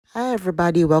Hi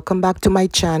everybody, welcome back to my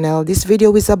channel. This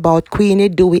video is about Queenie,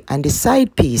 Dewey and the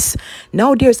side piece.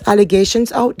 Now there's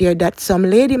allegations out there that some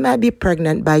lady might be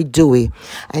pregnant by Dewey.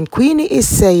 And Queenie is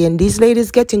saying these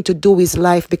ladies get into Dewey's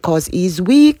life because he's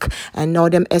weak and now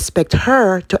them expect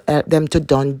her to help them to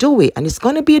done Dewey. And it's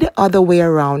going to be the other way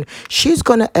around. She's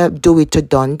going to help Dewey to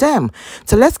done them.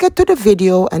 So let's get to the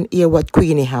video and hear what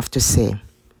Queenie have to say.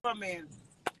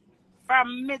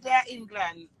 From Middle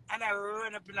England, and I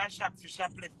run up in a shop for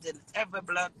shoplifting every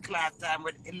blood clot time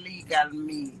with illegal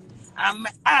meat. And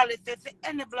all it says,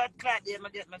 any blood clot there, I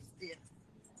get my stay.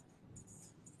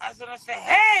 I was going to say,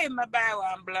 hey, I buy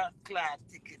one blood clot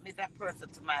ticket. Me that person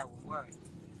to my word.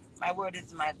 My word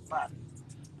is my bond.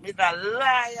 Me the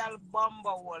loyal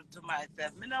bumblehole to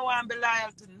myself. Me no want to be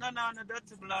loyal to none of the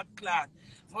dirty blood clot.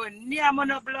 Me near me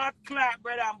no blood clot,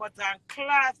 bread and butter, and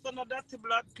class on the dirty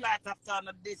blood clot after on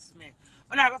diss me.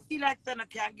 When I feel like I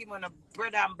can't give me no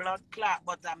bread and blood clot,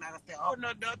 but I'm going to say, oh,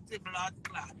 no dirty blood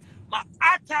clot. But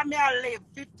after me I live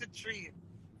 53.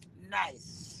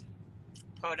 Nice.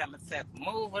 Proud of myself.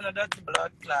 Move on the dirty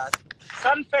blood clot.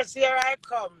 Confess, here I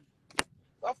come.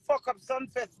 Go fuck up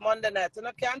Sunfest Monday night. You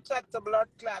know, can't chat to blood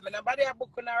clot. Nobody a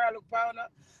book on our look pound.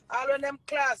 All of them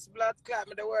class blood clot.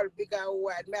 The world big and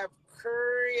wide. Me have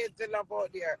crazy love out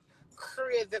there.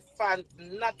 Crazy fans.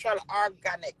 Natural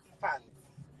organic fans.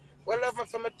 We love it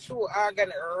from a true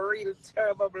organic, real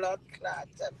terrible blood clot.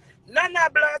 None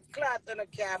of blood clot on the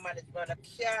can't manage, but I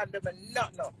can't do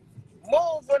nothing.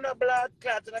 Move on the blood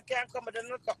clot and I can't come with a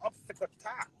little obstacle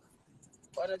talk.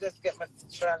 But I just get my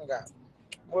stronger.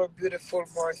 More beautiful,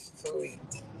 more sweet.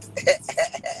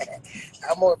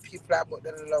 And more people about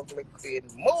the lovely queen.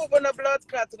 Move on the blood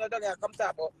clot and I don't have to come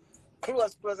talk about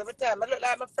clothes. Every time I look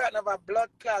like my friend of a blood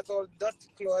clot, all dirty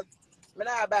clothes. I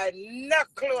don't buy no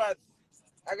clothes.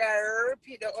 I gotta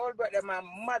repeat the old brother, my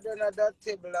mother in a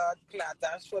dirty blood clot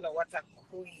and show them what a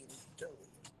queen do.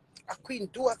 A queen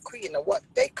do a queen and what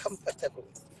they comfortable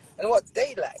with and what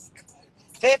they like.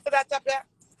 Say for that up there,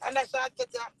 and that's what I tell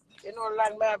you. You know,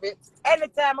 long me have it.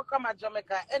 Anytime I come to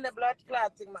Jamaica, any blood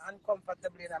clot thing I'm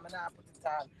uncomfortable in, I'm not put it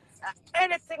on.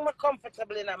 Anything I'm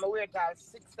comfortable in, I'm wear it all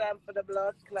 6 times for the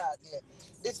blood clot. Yeah.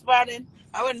 This morning,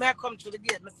 when I come to the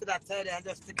gate, I see that side I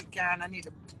just take a can, I need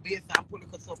a base and pull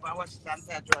it up and watch it and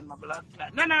say I my blood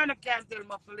clot. No, I can't tell me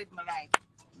to live my life.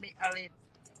 Me, I live.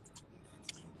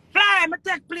 Fly, I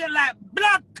take plane like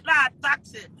blood clot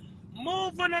taxi.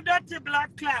 Move on a dirty blood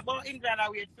clot. But England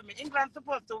are wait for me. England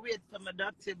supposed to wait for my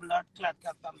dirty blood clot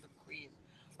because I'm the queen.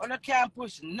 When I can't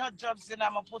push no jobs in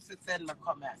my pussy, send me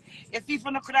come here. If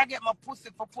even I could have get my pussy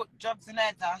for put jobs in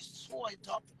it and show it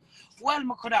up, well,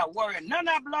 I could have worried. None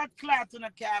of blood clot in the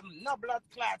cab, no blood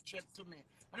clot threat to me.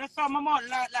 When I saw my mouth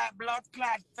like blood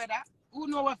clot feather, who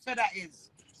know what feather is?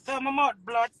 So my mouth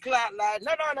blood clot like,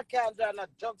 no, I can't do no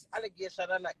drugs allegation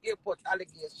and an airport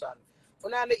allegation.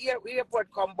 When on the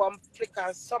airport come bomb flick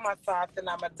and somersault and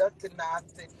I'm a dirty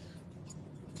nasty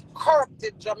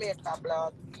corrupted Jamaica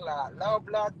blood clot. Low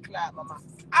blood clot, mama.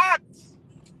 Hot!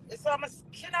 It's on my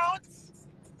skin out.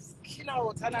 Skin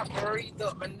out and I breathe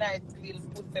up my nice clean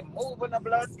pussy. Move on the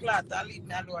blood clot and leave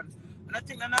me alone. And I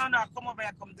think now come over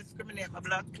here come discriminate my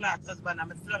blood clot husband.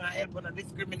 I'm still gonna help on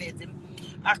discriminate him.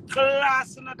 A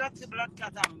class on a dirty blood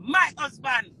clot and my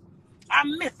husband.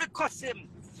 I'm me for cuss him.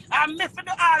 I'm me for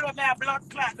do all of my blood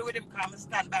clot do with him come and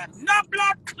stand by him. No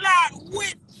blood clot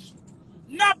witch.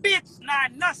 No bitch,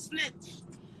 no snitch.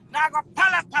 Now I go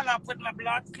pala up with my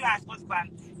blood clot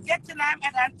husband. Get in him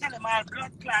head and tell him all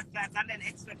blood clot and then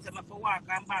expect him to walk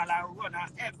and ball and run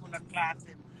and help on the clot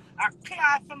him. A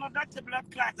class on a dirty blood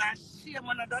clot and shame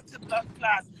on a dirty blood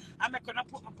clot. I'm going to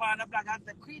put my on the blog as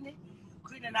the Queenie.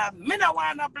 Queenie now, me no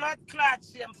want a blood clot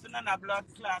shame for none of blood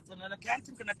clot. And I can't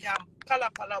think I can pala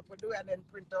up and do it and then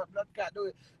print out blood clot do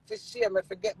it for shame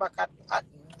if I get back at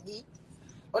me.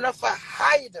 When I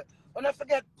hide. When I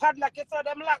forget padlock, you saw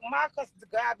them lock Marcus the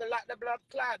guy that lock the blood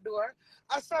clot door.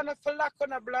 I saw them for lock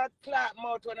on a blood clot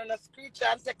mouth when I screech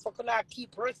and take for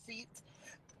keep receipt.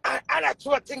 And I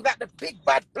try to think that the big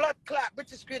bad blood clot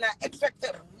British screen I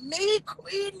expected me,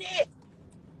 Queenie.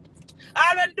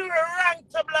 I don't do the wrong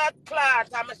to blood clot.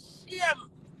 I'm ashamed.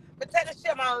 But take the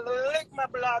shame and lick my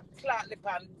blood clot lip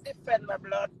and defend my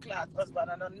blood clot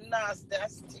husband. And a nasty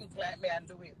stink like me and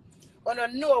do it. When I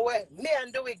know where me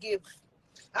and do it give.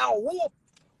 And who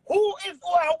is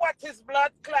who and what is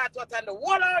blood clot what and the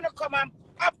whole on come and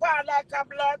up on like a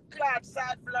blood clot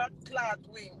side blood clot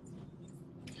wing.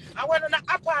 And when I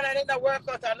up on and it don't work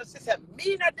out and the system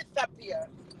me not disappear.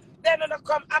 Then I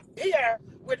come up here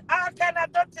with all kind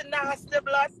of dirty nasty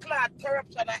blood clot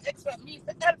corruption and expect me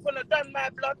to help when I done my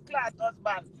blood clot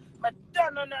husband. Me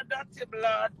done on a dirty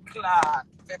blood clot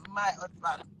with my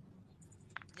husband.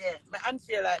 Yeah, my aunt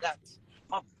feel like that.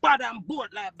 My body and boat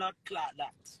like blood clot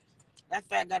that. That's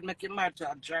why God make him married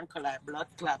to a drunk like blood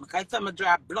clot. Because I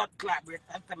draw blood clot break,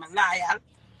 I tell me loyal.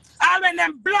 All when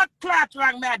them blood clot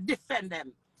wrong, me I defend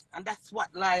them. And that's what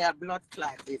loyal blood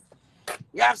clot is.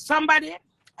 You have somebody,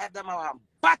 if them are a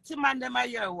batty man, them are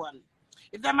your one.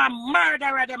 If them are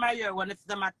murderer, them are your one. If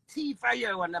them are thief, are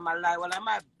your one, them are lie. Well, I'm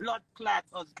a blood clot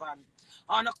husband.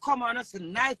 I want to come on us a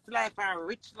nice life and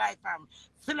rich life and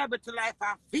celebrity life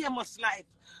and famous life.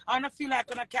 I want to feel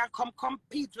like I can come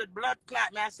compete with blood clot.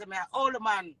 I say, I'm an old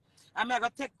man. I'm going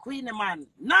to take QUEENiE man.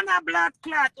 None of blood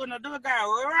clot. You know, do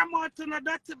go ram out to the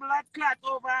dirty blood clot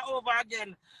over and over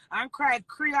again. And cry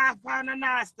off on a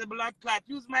nasty blood clot.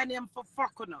 Use my name for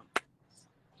fucking them.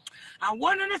 And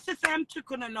one of the system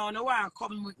chicken and no one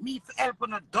come with me to help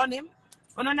on a done him.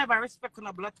 When I never respect on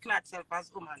a blood clot self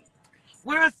as woman.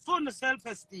 We're full of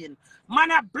self-esteem. Man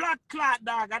a blood clot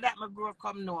dog that my bro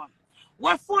come know.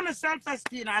 We're full of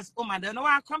self-esteem as woman. They know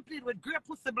I complete with great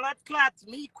pussy blood clot.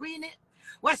 Me QUEENiE.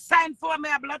 We sign for me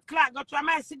a blood clot. Go to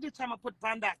my signature I put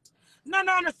on that. No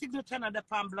signature on the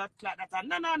pan blood clot that.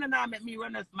 No, make me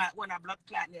run as my one a blood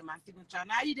clot name and signature.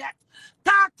 Now idiot.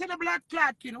 Talk to the blood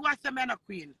clot queen. What's the man of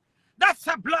queen? That's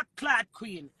a blood clot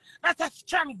queen. That's a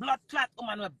strong blood clot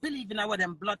woman who believe in what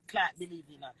them blood clot believe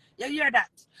in. You hear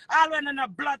that? All when in a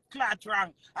blood clot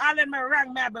wrong. All in my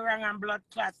wrong, me be wrong and blood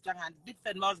clot strong and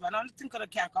defend my husband. Only thing I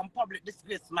can come public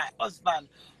disgrace my husband.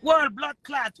 World blood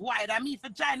clot wide. And me for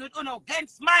join with Uno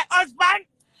against my husband.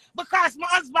 Because my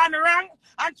husband wrong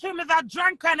and him is a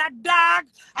drunk and a dog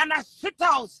and a shit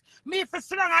house. Me for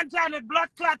sit down and join with blood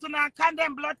clot and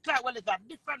condemn blood clot. Well, it's a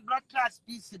different blood clot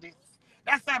species.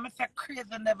 That's why I say crazy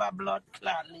never blood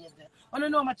clot lady. I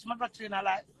don't know how much my brother in a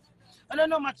life. I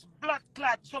don't know how much blood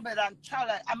clot trouble and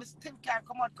child. I still can't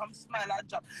come out, come smile and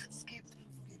drop. Skip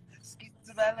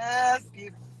to the left,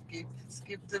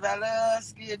 skip to the left,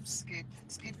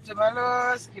 skip to my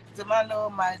low, skip to my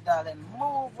low, my darling.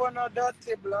 Move on a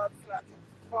dirty blood clot.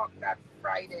 Fuck that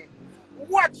Friday.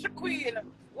 Watch the Queen.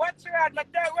 Watch her at my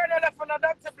dad when I left on a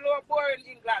doctor blow up in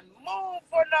England. Move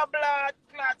on the blood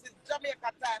clot. It's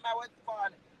Jamaica time. I was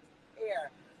born here.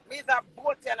 Me's a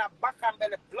boat and a back and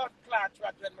belly blood clot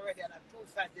right when I'm ready and a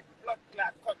two-sided blood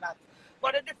clot cutlass.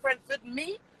 But the difference with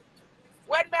me,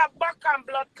 when me a back and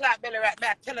blood clot belly right, me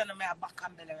a telling them me a back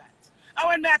and belly right. And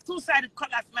when me a two-sided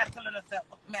cutlass, me a telling them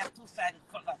me a two-sided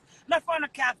cutlass. Not for no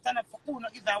can't stand up for who no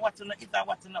either what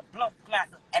no blood clot.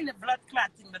 Any blood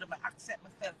clot thing that I accept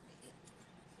myself.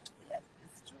 Yes,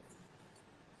 it's true.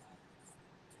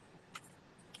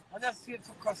 I just feel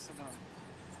for customer.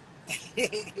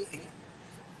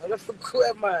 I look for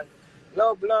cool man.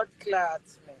 Low blood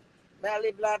clots, man. I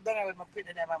live blood down with my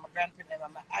pitty them and my grandpitty them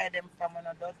and I hide them from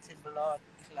a dirty blood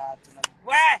clot.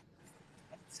 Where?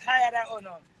 I'm tired of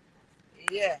no.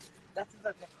 Yeah, that is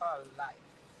what they call life.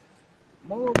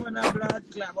 Move on a blood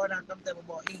clot, but I come tell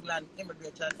about England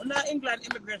immigration. When England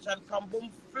immigration come boom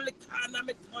flick and I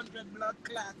make 100 blood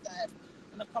clot time.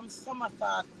 And I come summer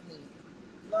fast me.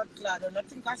 Blood clot, and I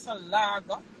think that's a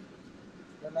lager.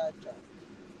 The lighter.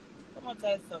 Come on,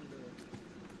 tell something.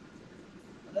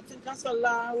 And I think that's a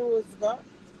law rules, go.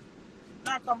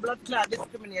 Now come blood clot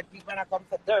discriminate people and I come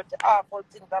to dirty, awful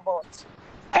things about.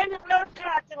 Any blood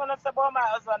clot thing when I say about my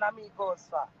husband and me goes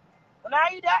for. When I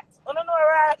hear that, I don't know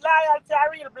loyalty a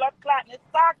real blood clot. It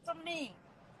talk to me.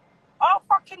 How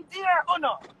fucking dear,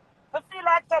 Uno. I feel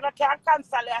like I can't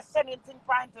cancel it, sending things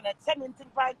for internet.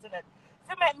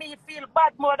 To make me feel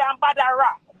bad more than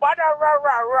badara.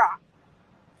 Badara.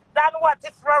 Than what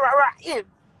is rah is.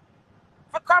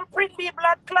 For come print me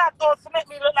blood clot also make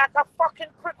me look like a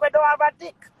fucking prick when I don't have a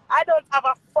dick. I don't have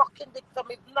a fucking dick, so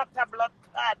me not a blood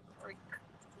clot prick.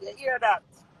 You hear that?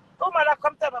 Woman I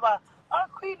come tell me about, oh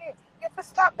QUEENiE, you have to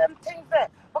stop them things there.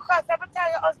 Because every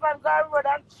time your husband go road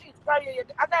and cheat for you,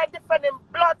 and I defend him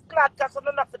blood clot because I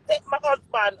don't have to take my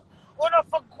husband. I don't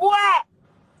for go.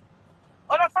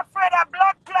 I don't for afraid of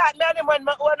blood clot, man, when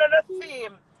I don't see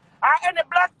him. Or any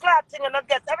blood clot thing and I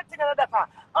get everything in the car.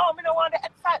 Oh, I don't want the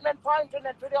excitement for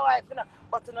internet with your wife, you know.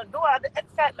 But you know, do all the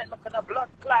excitement making a blood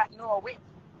clot no way.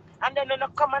 And then you know,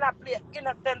 come and I play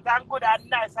innocent and good and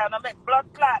nice and I make blood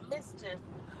clot mischief.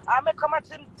 I make come at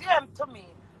him DM to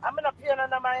me. I'm not paying on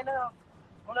mine now.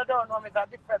 When I don't know me, it's a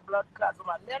different blood clot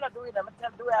woman. Me not do it, I'm tell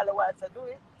do it all the while, so do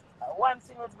it. One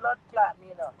thing with blood clot,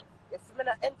 me, you know. If me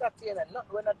not entertain it, not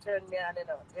when I turn me on, you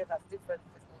know, there's a difference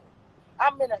with me.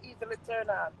 I'm not easily turn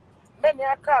on. Many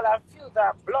I call and few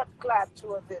that blood clot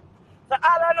towards it. So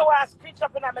all I know is screech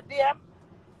up in my DM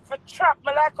For trap,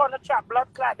 me like on the trap,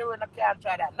 blood clot doing I can't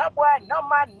try that. No boy, no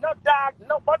man, no dog,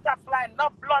 no butterfly, no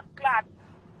blood clot.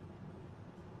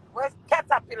 Where's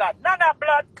caterpillar? None of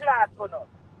blood clot, you know.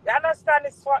 You understand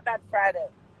this what that Friday?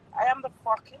 I am the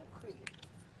fucking queen.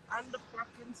 I'm the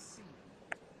fucking sea.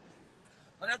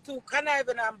 When I too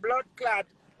conniving and blood clot,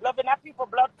 loving a people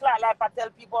blood clot life, I tell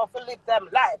people to live them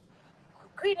life.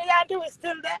 Queenie, you do it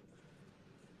still there?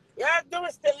 You do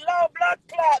it still low blood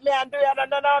clot, me and do it on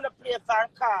the place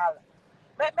and call.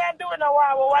 Me and do it no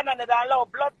one another low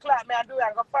blood clot, me and do it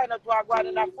and go find out what going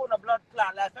in that phone of blood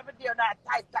clot life. Every day now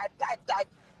type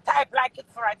like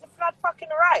it's right. It's not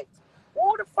fucking right.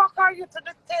 Who the fuck are you to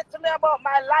dictate to me about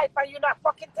my life and you're not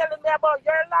fucking telling me about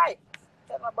your life?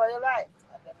 Tell me about your life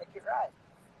and then make it right.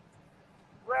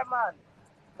 Where man?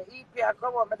 The EP I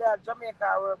come on, me there Jamaica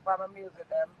I work for my music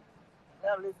them.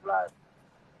 They live life.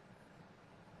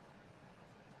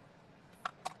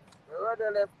 The road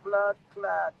left blood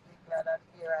clot, declare that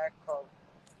here I come.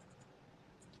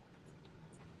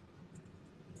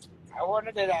 I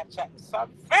wanted to that chat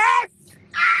some face!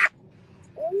 Ah!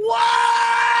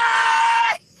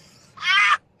 What?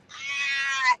 Ah!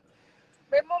 Ah!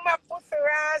 Me mama pussy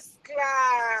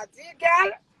rascal. See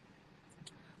girl?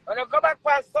 When I go back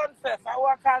for Sunfest, I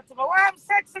walk out to me. Why I'm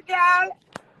sexy girl?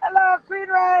 Hello,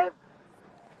 QUEENiE.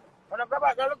 When I go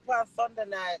back, I look for Sunday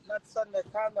night. Not Sunday,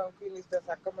 calm down, Queen is just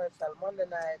a commercial. Monday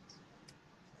night.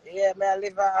 Yeah, may I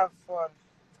live and have fun.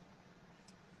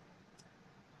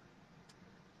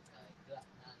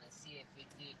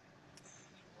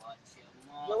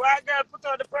 The white girl put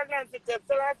out the pregnancy test.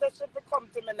 So I said she will come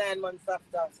to me 9 months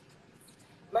after.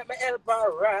 Let me help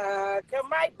her rock.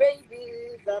 My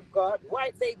babies, I've got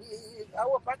white babies. I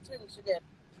hope a twin she get.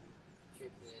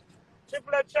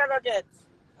 Triplet she gonna get.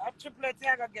 A triplet she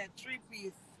gonna get.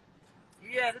 3-piece.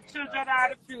 Yeah, the children are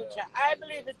the future. I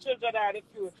believe the children are the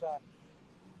future.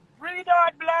 Breathe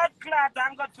out blood clot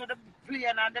and go to the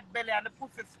plane and the belly and the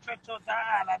pussy stretch out and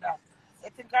all of that. You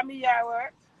think I'm here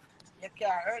work? You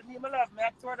can't hurt me, my love. Me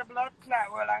I throw the blood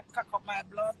clot well and cock up my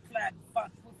blood clot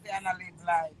fat pussy and I live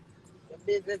life. The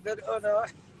business good no.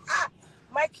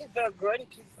 My kids are growing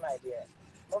kids, my dear.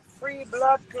 A free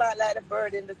blood clot like the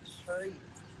bird in the tree.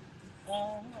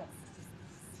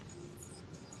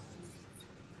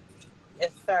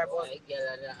 Yes, sir, boy. I get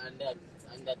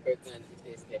and that pregnancy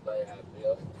test by your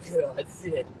blood. That's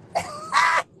it.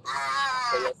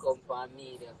 So you come for me,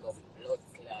 they come blood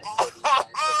clot. So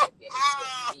you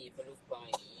can me for look for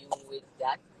you with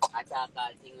that attack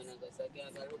all thing and go so you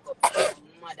can look up your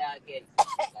mother again.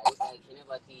 Like she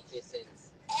never teach you sense.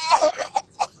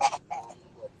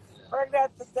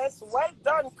 Pregnancy test, well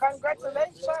done,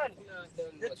 congratulations.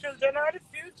 The children are the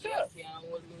future.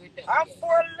 I'm 3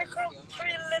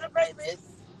 little babies.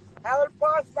 I will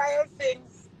pass by your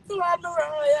things. I'm the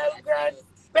royal grand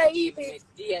baby.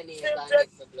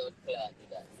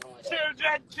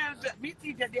 Children. Me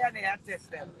teach your daddy and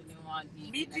test them.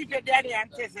 Me teach your daddy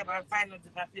and test them and find out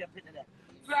if I feel fit to them.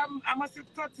 So I must have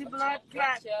 30 blood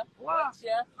clot. Wow.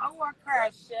 I want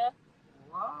crash.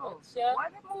 Wow. Why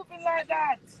are they moving like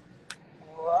that?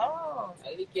 Wow. I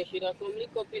think you should have come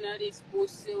look up in this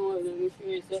pussy and show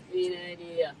you something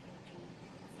idea.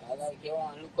 I like you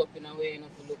want to look up in a way,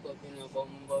 not to look up in a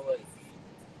bumble.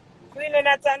 Queenie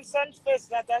not on Sunfest,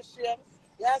 not a shame.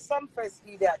 Yeah, Sunfest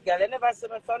idiot, girl. You never see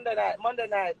me Sunday night, Monday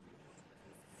night.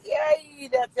 Yeah,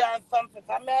 idiot, yeah, Sunfest.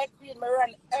 I'm a queen, me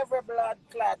run every blood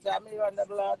clot. I me run the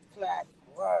blood clot.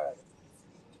 Word.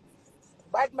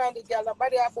 Bad minded girl,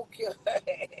 nobody will book you.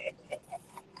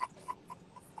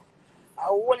 A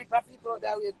whole heap of people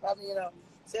that wait for me, you know.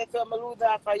 Say to me, lose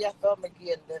half of your thumb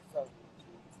again, this one.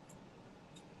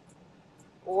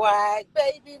 White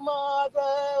baby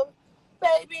mother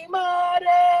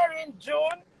in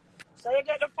June. So you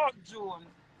get the fuck June,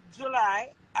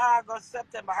 July, August,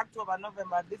 September, October,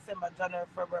 November, December, January,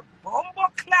 February. Bumbo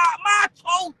clock, march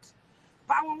out.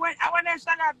 But I want to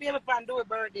start a baby and do a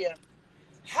birthday.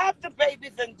 Have the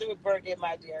babies and do a birthday,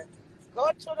 my dear.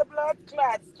 Go to the blood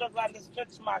clot, struggle on the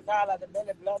stretch mark, all of the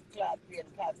belly blood clot pain.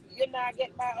 Cause you not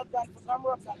get my husband to come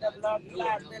up at the blood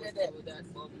clot belly there.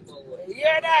 You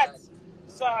hear that?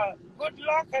 So, good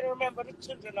luck and remember the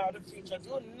children are the future.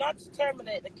 Do not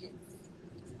terminate the kids.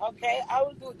 Okay? I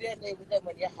will do DNA with them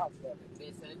when you have them.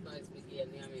 Best advice with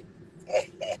DNA, I mean.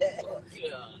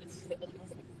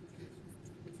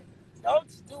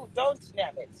 Don't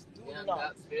name it. Do not.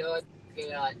 Blood clot,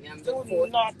 Do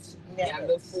not name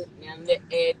the foot, the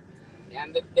head,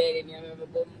 the belly, the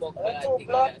bumbo clot. Two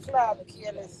blood clot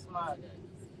careless, man.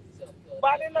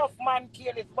 Bad enough man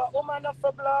careless, but woman enough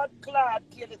for blood clot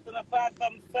careless and find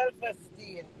some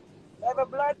self-esteem. Every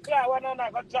blood clot when I'm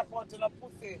not going to drop out in a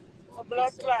pussy. A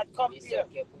blood clot, come Me here.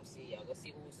 suck your pussy. I go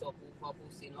see who suck who for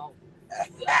pussy now.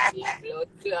 Yeah, me blood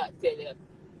clot, tell you.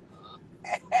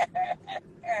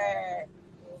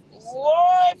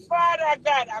 Whoa, Father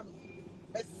God, I'm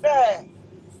fair.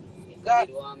 God.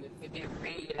 You want me to be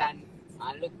real and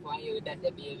look for you that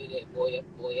the baby there, boy,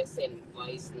 you send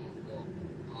voice note.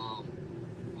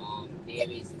 There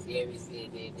is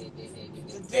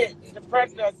the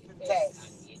pregnancy test.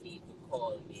 And you need to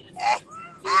call me. And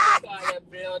you call your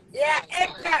blood. Yeah,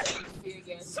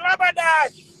 Slobber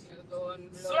dash.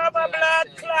 Slobber blood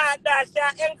clot dash.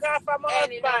 Yeah, anchor from my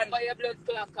Any husband. number your blood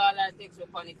clot call and text me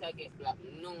upon it and get black.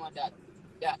 No that.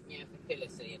 That me have to tell you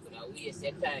so you could have waste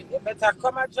your time. You better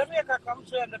come at Jamaica, come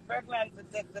through the pregnancy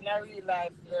test in a real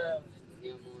life, girl.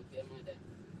 Your mother.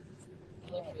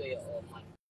 I'll show you all man.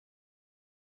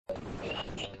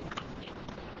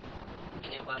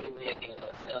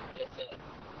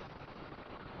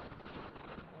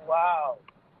 Wow.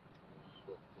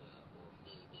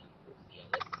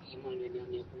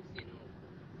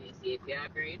 If you are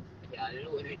breed, if you are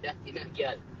alone with that in a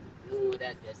girl, know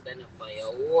that you stand up for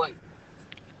your own.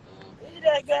 He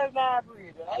that girl now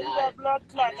breed. I need a blood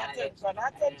clot.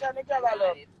 Attention, the girl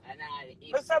alone.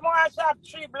 Mr. Moore have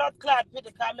 3 blood clot with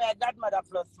the camera godmother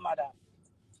plus mother.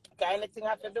 Anything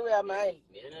have to do with your mind.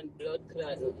 Blood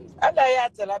clot. And I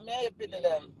tell them, me happy to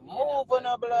them. Move on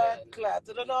a blood clot.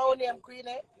 You don't know how name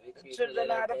QUEENiE? The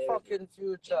children are the fucking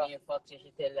future. Me fuck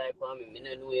she tell like for me. Me no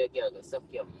know your girl go suck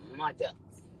your mother.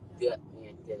 You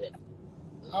me tell it.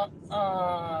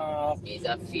 He's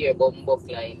a fear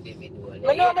bumblecla individual.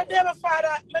 Me know my baby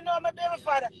father.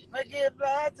 Me give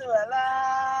birth to a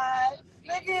lie.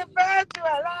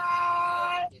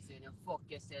 You say you fuck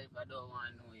yourself, I don't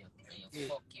want to know you. You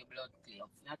fuck your blood clot.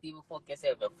 Not even fuck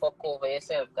yourself, you fuck over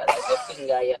yourself. Because as your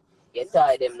finger, you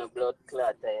tie them no blood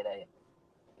clot.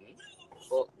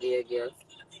 Fuck there, girl.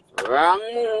 Wrong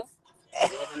move.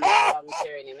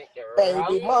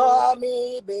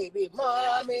 Baby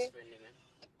mommy.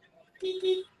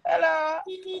 Hello.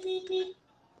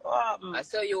 I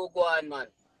saw you go on, man.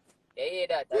 You hear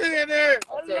that? I saw you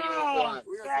go on.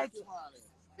 Right.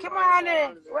 Come on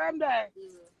in. Where am I?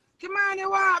 Come on in,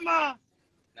 what, man?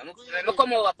 Let me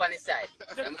come over on the side.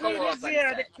 The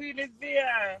queen is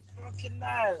here. Fucking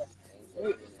hell.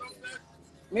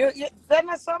 Send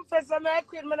me some first, and my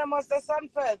queen, I must have some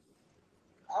first.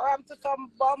 I want to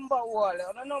come bomber wall.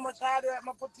 I don't know much harder. I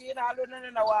put in all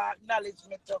in our knowledge,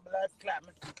 me to blood clot,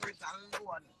 me to put it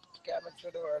alone. Get me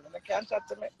through the world. And I can't chat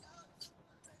to me.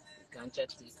 You can't chat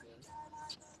to you, queen.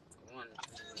 Come on.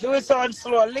 Do it so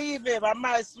slow. Leave him. I'm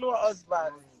my slow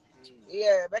husband.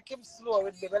 Yeah, make him slow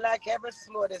with me. I like every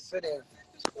slow this with him.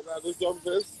 Can I do some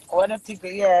first? I want to think,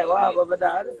 yeah, wow, but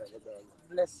that.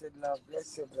 Blessed love.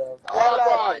 I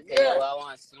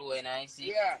want slow and I see.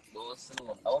 Yeah. Go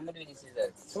slow. I want to do this is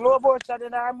that. Slow motion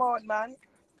in our mouth, man.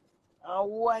 And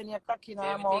wine your cock in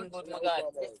our mouth. Everything good, my God.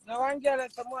 No one girl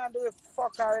let someone do a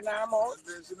fuck her in our mouth.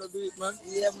 You know do it, man?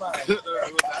 Yeah, man.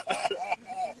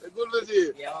 Good with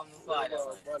you. Yeah, I'm father.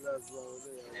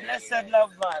 Blessed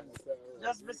love, man.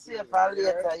 Just be safe for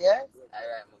later, yeah?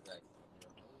 Alright, my God.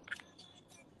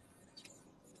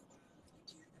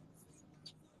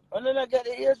 I'm not get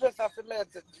the hairdresser for me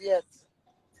yet.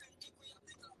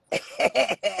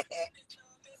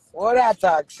 What I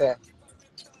talk, sir?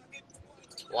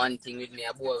 One thing with me,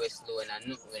 a boy was slow and I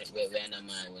know when I'm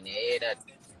man. When you hear that,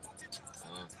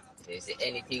 they say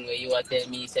anything where you are tell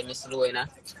me, say me slow enough,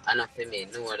 and not for me,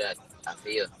 know that I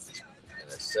feel you.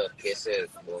 Suck yourself,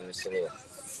 but me slow.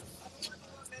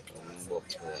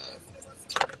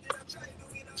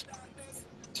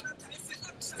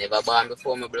 Never born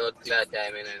before my blood clot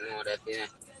time, and I know that, you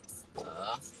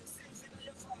know.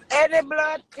 Any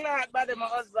blood clot, but my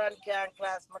husband can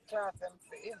class my class him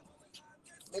for him.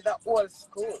 With the old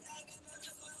school.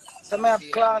 So I have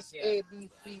class A, B,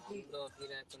 C, D.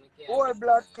 All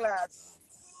blood class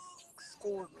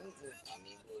school. I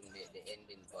mean, the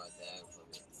ending part I have for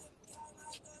me.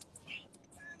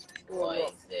 Why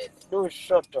is that? Do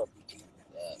shut up.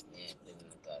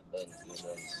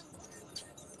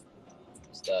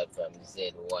 Start from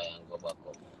Z, Y, and go back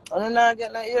up. I'm not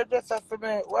getting an hairdresser for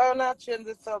me. Why not change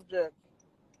the subject?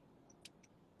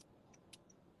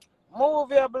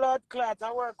 Move your blood clot.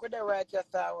 I work with the right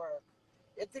just I work.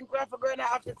 You think we have to go in the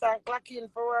office and clock in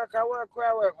for work? I work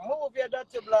where I work. Move your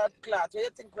dirty blood clot. You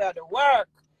think we have to work?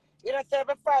 You know, say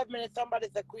every 5 minutes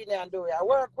somebody's a QUEENiE and do it. I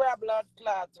work where blood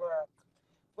clots work.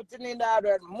 Putting in the hard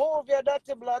work. Move your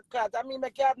dirty blood clot. I mean,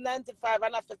 make you have 95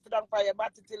 and have to sit down for your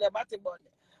body till your body burn.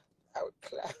 I would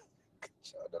clap.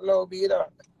 Show the low beat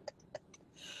up.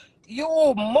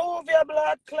 You move your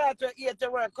blood clot to eat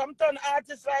your work. Come to an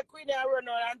artist like QUEENiE and run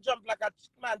on and jump like a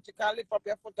man. You can lift up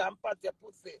your foot and pat your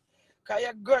pussy. Because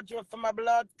you grudge you from a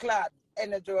blood clot.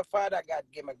 Energy your father God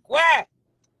give me. Where?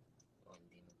 One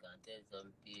thing you can tell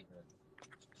some people.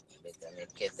 Better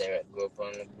make cataract go up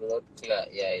on the blood clot.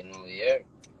 Yeah, you know here.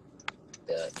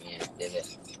 That yeah,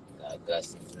 that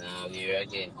gas is now here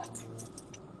again.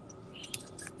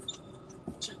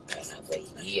 And I say,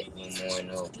 yeah, no more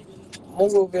now.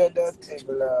 Move your dirty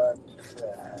blood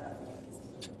clot.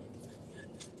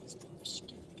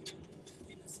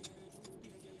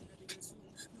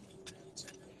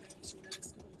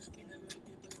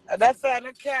 And that's why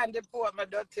I can't deport my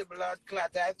dirty blood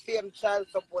clot. I feel child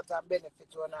support and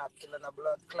benefit when I'm killing a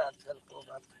blood clot help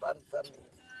over sponsor me.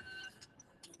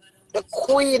 The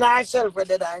queen herself with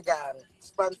it and gone.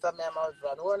 Sponsor me and my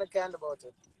husband. Who wanna care about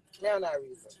it? No, no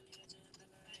reason.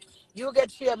 You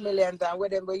get 3 millions and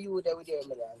whatever you there with your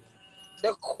millions.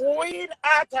 The queen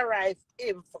authorized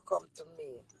him to come to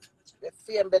me. The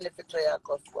same benefit I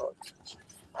cost about.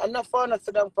 I'm not fun to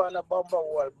sit down on a bumper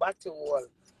wall, batty wall.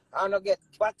 I don't get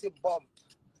batty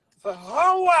bumped for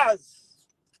hours.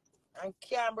 And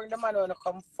can't bring the man when I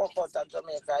come fuck out of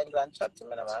Jamaica, England. Chat to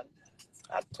me, man.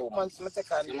 At 2 months, I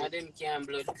take on some of them can't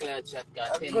blood clot chat.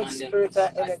 a good spirit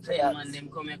and energy. 10 man them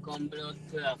come blood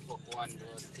clot fuck one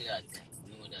blood clot.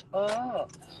 Know that.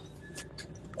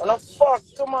 And I fuck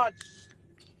too much.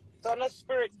 So no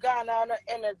spirit gone and no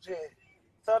energy.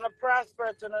 So no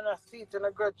prosperity and no seat and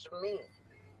no grudge me.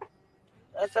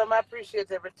 And so I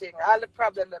appreciate everything. All the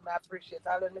problems I appreciate.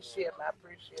 All the shame I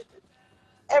appreciate it.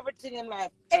 Everything in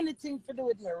life. Anything to do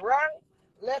with me wrong,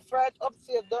 left, right,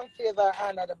 upstairs, downstairs, or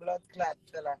under the blood clot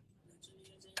fella.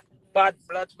 Bad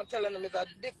blood. I'm telling them it's a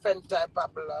different type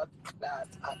of blood clot.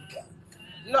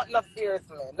 Not no fears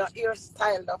me. Not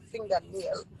hairstyle, no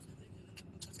fingernail.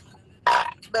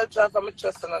 Beltran for my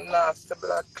trust and a nasty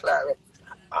blood clot.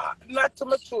 Not to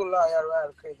my true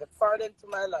loyal crazy. Pardon to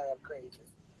my loyal crazy.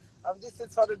 And this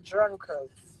is for the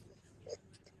drunkards.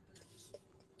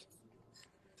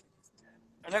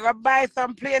 And I gotta buy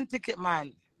some plane ticket,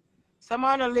 man.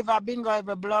 Someone to live a bingo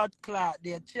every blood clot.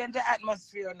 They change the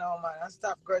atmosphere now, man. And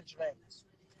stop grudge me.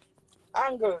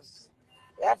 Angles.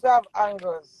 You have to have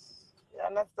angles. You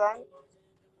understand?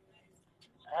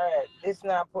 Alright, this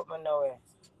now put me nowhere.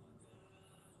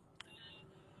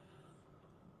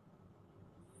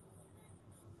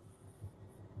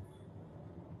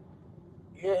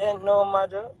 You ain't no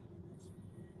mother.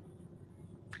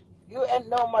 You ain't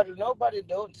no mother. Nobody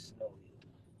don't know you.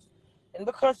 And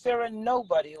because you're a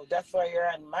nobody, that's why you're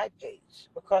on my page.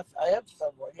 Because I am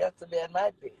someone, you have to be on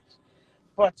my page.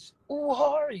 But who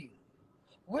are you?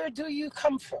 Where do you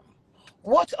come from?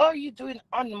 What are you doing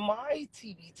on my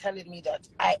TV telling me that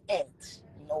I ain't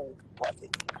nobody?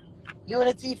 You want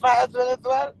to thief my husband as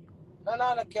well? No,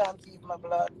 I can't thief my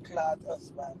blood clot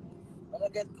husband. When I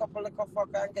get a couple of fuck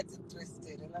and get it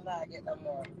twisted, and then I get no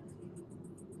more.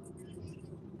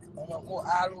 And I go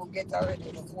all who get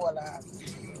already the whole ass.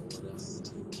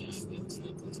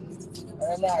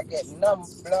 And I get numb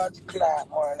blood clot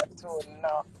more than too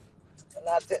enough. And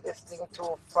I take this thing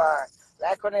too far.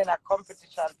 Like when in a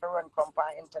competition to run come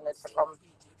on internet to come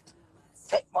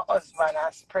take my husband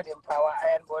and spread him power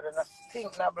iron board and a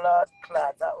stink na blood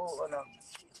clot that oh no.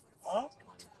 Huh?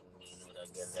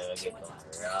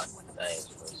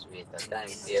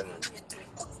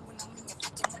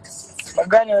 But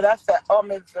granny, that's the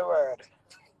homage the word.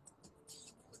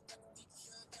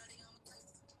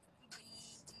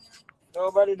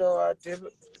 Nobody know what to do.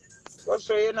 What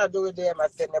so you not do with them? I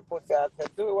send the pussy. I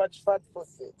said, do watch fat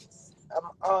pussy.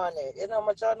 I'm on it. You know,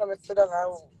 much I know me sit down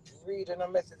and reading a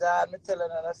message and me telling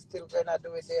them I'm still going to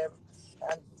do with them.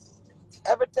 And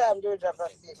every time do drop a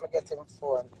seat, I get him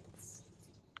phone.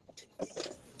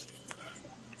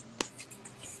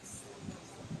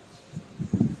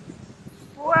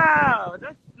 Wow,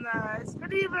 that's nice.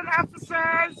 Good evening,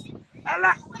 officers.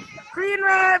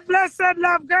 QUEENiE, blessed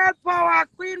love, girl power,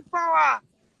 queen power.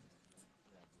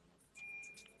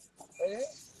 Eh?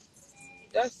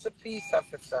 That's the peace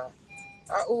officer.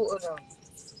 No.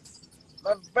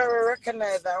 I'm very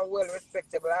recognized and well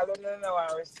respectable. I don't know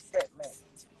how respect me.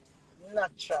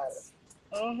 Natural.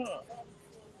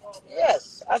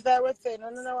 Yes, as I was saying, I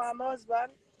don't know I'm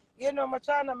husband. You know, my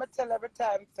channel, I tell every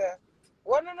time, sir.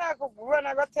 When I go run,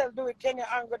 I go tell do it, can you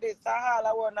angle this? All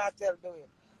I want to tell do it.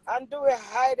 And do it,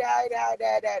 hide.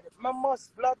 My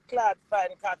most blood clot fine,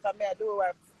 because I may do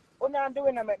it. When I'm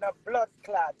doing it, make no blood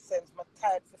clot sense. My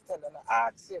tired for telling her.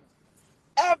 Ask him.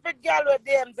 Every girl with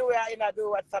them do it, I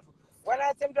do WhatsApp. When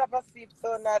I think drop a sleep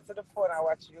so nice to the phone, I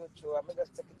watch YouTube. I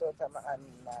just take it out of my hand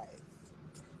nice.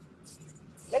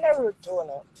 I a rude tone.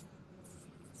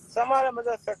 Some of them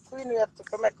just say, Queen, we have to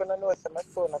make on the noise of my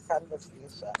phone a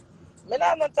conversation. I don't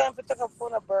have no time to take a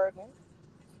phone a burden.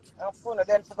 And phone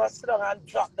then to go sit down and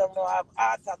drop them now have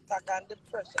heart attack and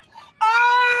depression.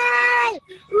 Oh!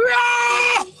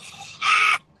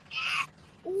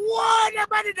 Whoa,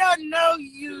 nobody don't know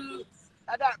you.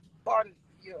 And that bun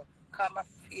you. Come a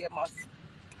famous,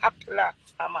 popular,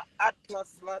 I'm a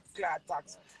Atlas blood clot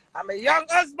tax. I'm a young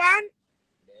husband.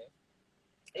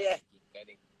 Yeah.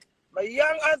 My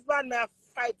young husband may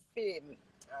fight fame.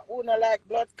 Who not like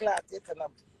blood clot it and I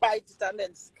bite it and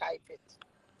then Skype it.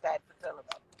 Type to tell him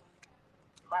that.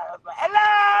 My husband,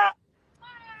 hello!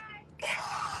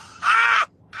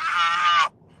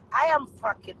 I am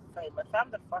fucking famous.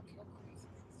 I'm the fucking crazy.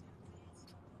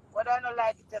 Whether I don't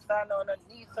like it, if I know no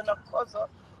niece or no cousin,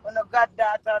 or no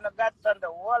goddaughter, or no godson, the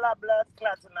whole of blood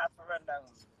clots and not surrender.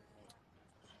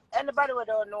 Anybody who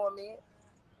don't know me,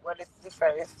 well, it's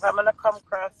different. If I'm gonna come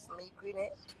across me,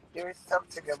 Queenie, there is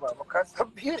something about me because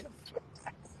I'm beautiful.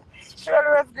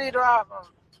 Sure, let's do it.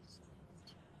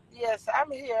 Yes,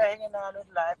 I'm here hanging on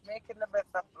with life, making the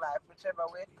best of life, whichever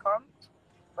way it comes.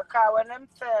 Because when them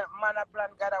say man a plan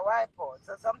gotta wipe out.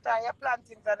 So sometimes you plan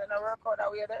things and it don't work out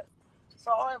that way there.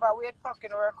 So however we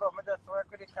fucking work out, I just work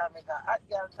with it and make a hot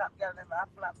girl, top girl, never a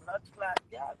flat blood clot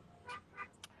girl.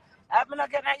 I'm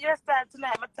not getting a hairstyle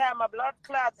tonight. I tie my blood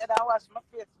clot and I wash my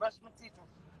face, brush my teeth.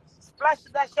 Splash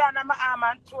that shine on my arm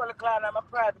and throw the clown on my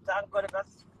private and go to go.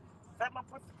 Set my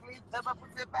pussy please, set my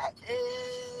pussy back.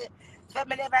 Set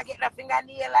me never get the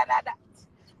fingernail and that.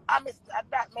 I miss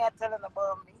that me telling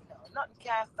about me. Nothing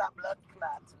can stop blood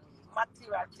clot.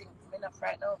 Material things, me not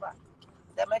frightened over.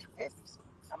 They make fists.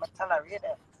 I'm a tolerate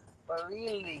them. But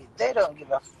really, they don't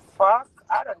give a fuck.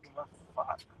 I don't give a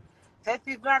fuck. So if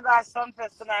you've not got something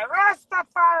tonight,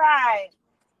 Rastafari!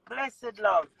 Blessed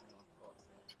love.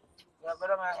 You have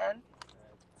it on my end?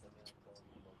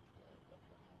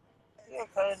 You're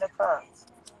carrying the car.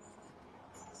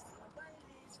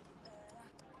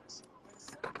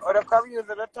 Or the come use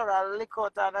the tongue and lick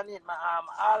out underneath my arm.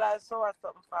 All I saw was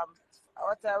something from,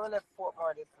 what I will have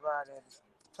Portmore this morning.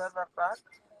 12 o'clock.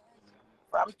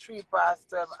 From 3 past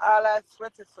 12. All I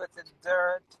sweaty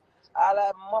dirt. All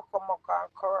I mucka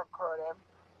and curl them.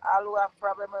 All who have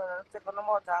problem take on the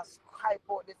mouth and hype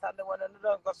out this and the one and the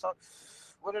don't go so.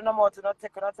 With the mouth not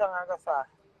take on the tongue and go so.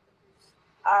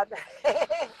 And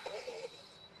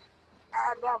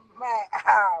and my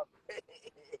arm.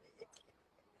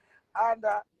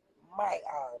 Under my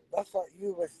arm. That's what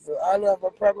you must do. All who have a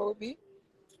problem with me,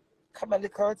 come and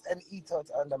lick out and eat out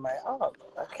under my arm.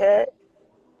 Okay?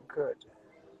 Good.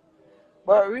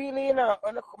 But really, you know,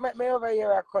 when you make me over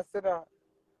here, I cuss, you know.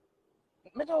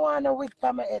 I don't want no wig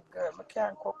for my head, girl. I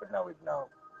can't cope with no wig now.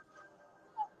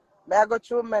 I go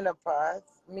through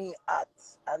menopause, me at,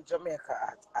 and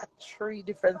Jamaica at 3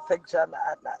 different sections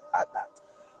at that. I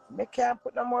can't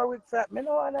put no more wigs for that. I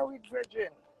don't want no wig,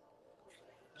 brethren.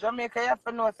 Jamaica, you have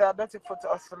to know, say, I dirty foot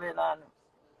hustling on.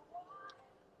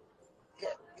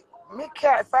 Yeah. Me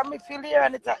can't, if I feel here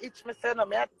and it itch me, say no,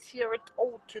 I tear it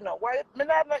out, you know. Why? I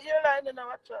not have no earline in the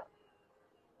watcher.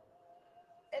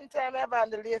 Anytime I have on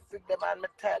the lace with them and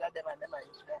I'm tired of them and them I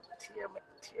itch them.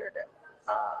 Tear them.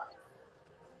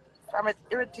 From it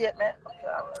irritate me. Okay,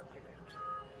 I will give it.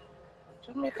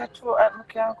 Jamaica too, I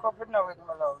can't cover now with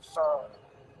my love, so.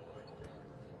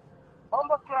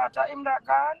 Bumble cloth, him that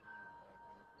gone?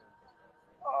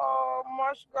 Oh,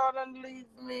 mush gone and leave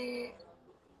me.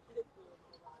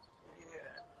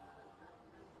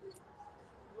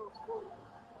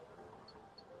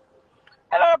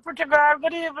 Hello, pretty girl.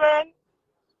 Good evening.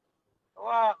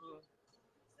 What?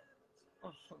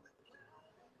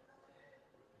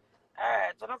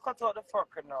 Alright, so don't cut out the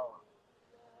fucker now.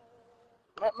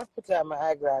 Let me put on my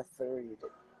eyeglass to read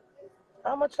it.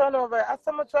 How much turnover? I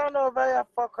saw my turnover here,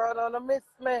 fucker. Don't miss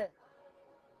me.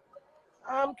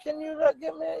 Can you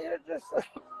give me here just?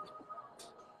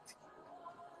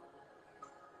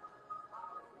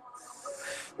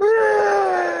 We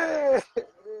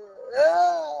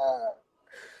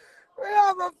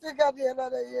have a figure the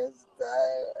another year's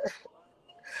time.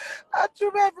 I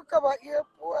should never come at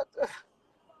airport.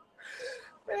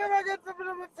 We never get to be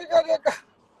figure there.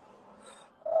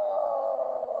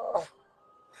 Oh,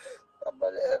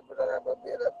 somebody help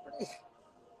me, please.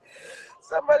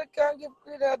 Somebody can give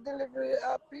Queen a delivery,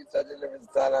 a pizza delivery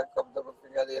style and come to my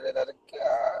finger there in the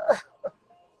car.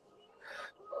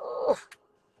 Oh,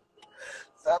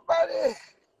 somebody,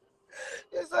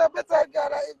 you say better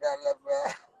God if you love me.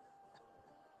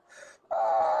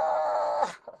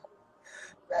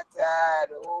 Better.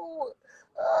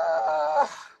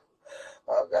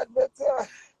 Oh God,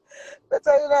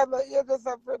 better You're just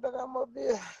afraid that I'm up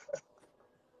here.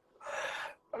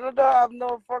 I don't have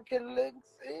no fucking links.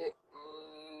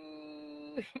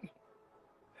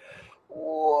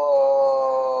 Whoa.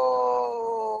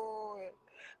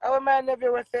 I remind if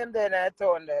you were sending I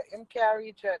told her. Him can't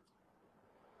reach it.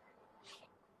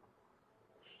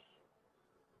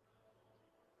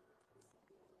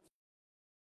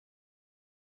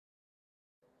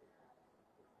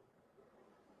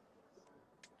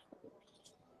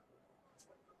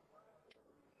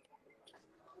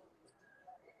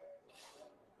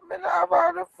 I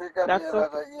don't have to figure That's the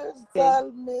other years. okay.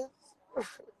 Tell me.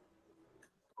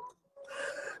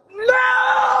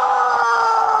 No!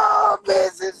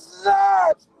 This is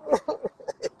not.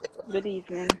 Good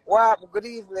evening. Wow, good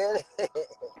evening. I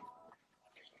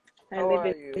How live are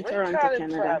you? in Where you Toronto, calling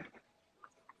Canada. from?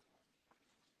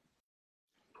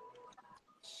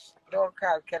 Don't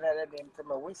call Canada name to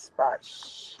me. Whisper.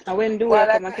 And when do Go I on,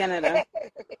 come to Canada?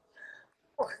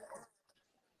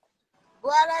 Go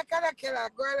on, I can't kill her.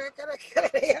 Go on, I can't kill her.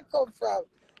 Where you come from?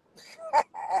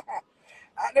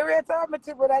 At the rate of me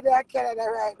to go to Canada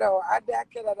right now, and there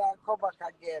Canada and come back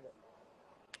again.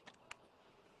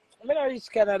 I'm not reach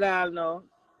Canada now.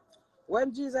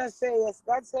 When Jesus say yes,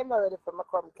 God say me ready for me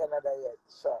come Canada yet.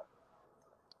 So,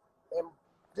 him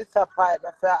disappoint me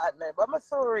for at night. But I'm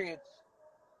so rich.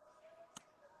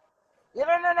 You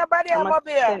don't know nobody I'm I'm a up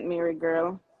here. St. Mary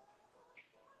girl.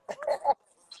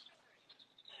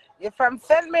 You're from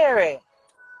St. Mary.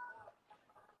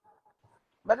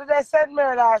 But did I St.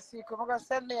 Mary last week? I'm going to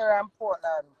St. Mary and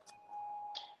Portland.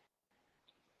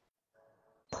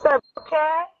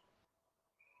 Okay?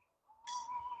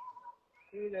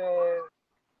 You know.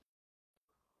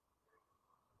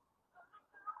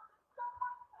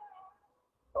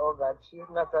 Oh God, she's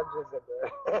not a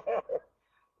Jezebel.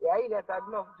 Yeah, you that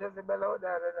enough Jezebel out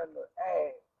there.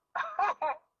 Hey.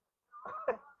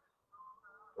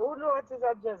 Who knows what is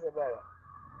a Jezebel?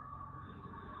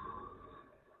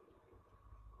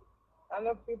 I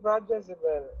know people are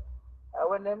Jezebel. And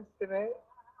when them see me,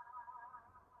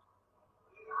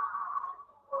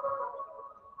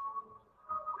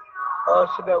 oh,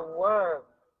 she the work.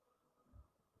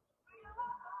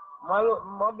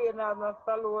 Maybe not no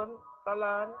salon.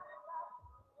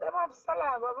 Them have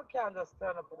salon, but we can't just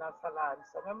turn up in a salon.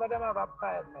 So remember them have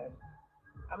appointment.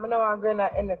 I mean, I'm going to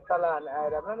any salon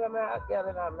either. Remember me a girl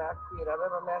and I'm a queen. I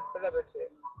remember me a celebrity.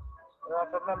 You know, I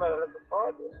remember a little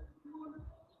party.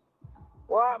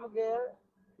 What, my girl?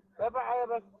 Remember I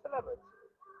am a celebrity.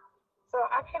 So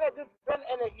I cannot just spend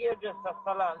any year just a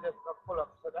salon just to pull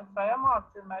up. So that's why I'm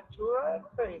asking my children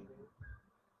crazy.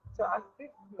 So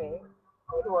assist me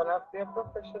with one of their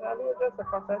professional just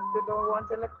because I still don't want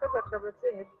any crabby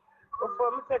thing.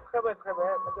 Before I take crabby,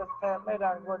 I just can't let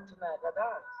her go tonight and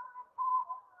dance.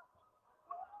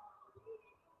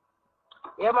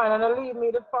 Yeah, man, and leave me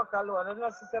the fuck alone. I don't know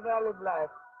if I live life.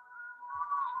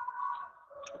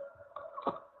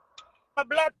 A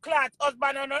blood clot,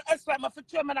 husband, and it's like my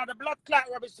chairman of the blood clot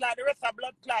rubbish like the rest of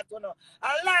blood clot, you know.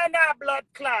 I line out blood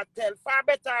clot, tell, far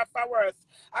better or far worse.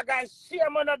 I got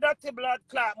shame on a dirty blood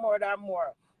clot more than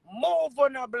more. Move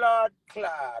on a blood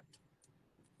clot.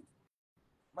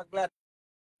 I'm glad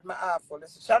my awful.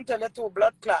 Listen, Chantel, you two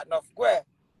blood clot enough. Go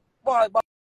boy,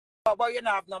 but you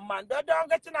don't have no man. Don't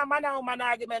get in a man and woman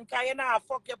argument because you know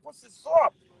fuck your pussy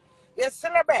soap. You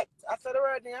celibate. I said the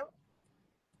word name.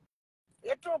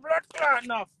 You two blood clot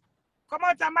enough. Come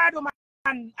out and married woman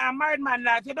and a married man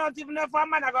life. You don't even know if a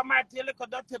man I got married to you little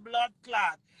dirty blood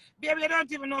clot. Baby, you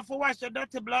don't even know if you wash your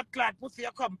dirty blood clot. Pussy,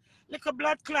 you come. Little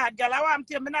blood clot, girl. I want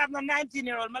to tell you, I have no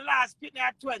 19-year-old. My last pitney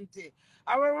at 20.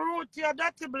 I will root your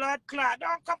dirty blood clot.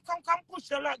 Don't come push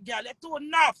your luck, girl. You're too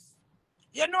enough.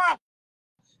 You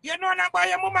know now about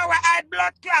your mama with high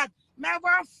blood clot. I have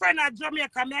one friend at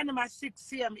Jamaica, me and him at 6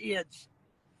 same age.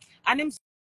 And him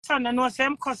son know say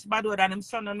him cuss bad word and him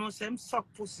son know say him suck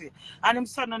pussy. And him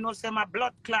son know say him a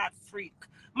blood clot freak.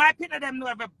 My people them know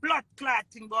every blood clot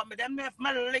thing about me. Them know if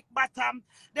my lick bottom,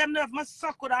 them know if my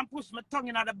suck would and push my tongue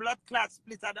in the blood clot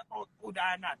split at the outwood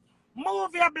or not.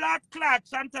 Move your blood clot,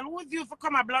 Chantel. Who's you for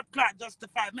come a blood clot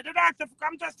justify? Me the doctor for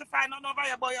come justify none over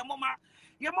your boy, your mama.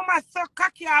 Your mama so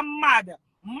cocky and mad.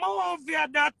 Move your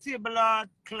dirty blood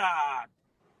clot.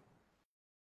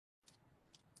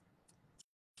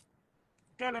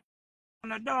 Tell him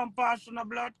don't pass on a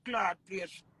blood clot,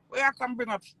 please. Where I can bring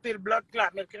up still blood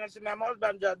clot milk. You know, see my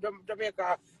husband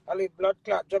Jamaica, I live blood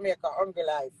clot, Jamaica, hungry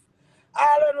life.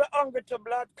 All when we're hungry to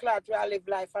blood clot, we live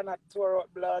life and not throw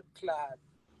out blood clot.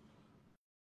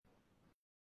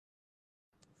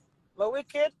 But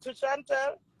wicked to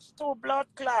Chantel, it's two blood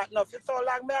clot. Now, if you so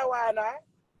long marijuana,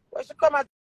 where she come at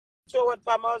show what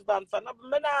for my husband. So no,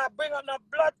 me not bring up no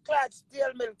blood clot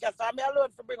steel milk. Yes, I'm alone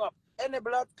to bring up any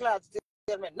blood clot steel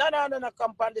milk. No,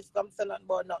 come on this, come say nothing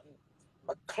about nothing.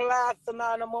 But class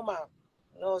no mama.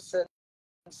 No sense,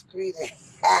 Queenie.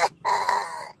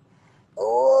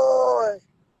 Oh,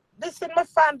 this is my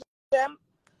fan them.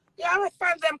 Yeah, my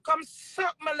fans them come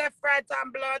suck my left, right,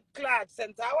 and blood clot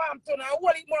center. I want to know. I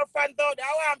want it more fans out there.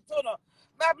 I want to know.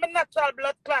 I have my natural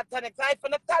blood clot tonic. So if you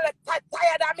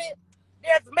tired of me,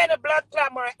 there's many blood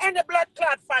clot more. Any blood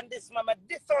clot fan this mama.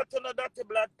 This out to no dirty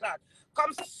blood clot.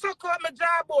 Come suck out my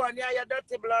jawbone. Yeah, your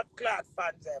dirty blood clot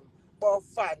fans them. About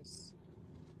fans.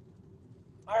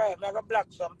 Alright, I'm going to block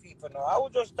some people now. I will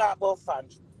just talk about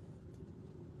fans.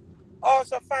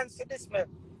 Also fancy this man.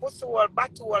 Pussy wall,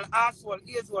 batty wall, ass wall,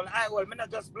 ears wall, eye wall. Me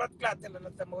not just blood clot telling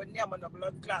us I'm name on the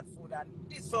blood clot food and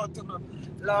this sort of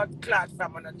blood clot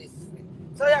from on this way.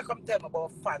 So you come tell me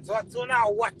about fans. So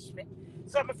now watch me.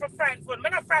 So I'm for friend phone.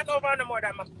 I'm not frightened over no more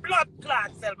than my blood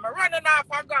clot cell. I'm running off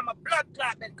and got my blood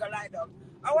clot then collide down.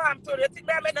 I want to you think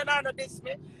me I don't know this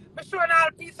me. I'm showing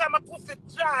all piece of my pussy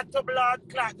jar to blood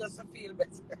clot just to feel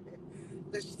better.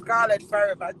 The Scarlet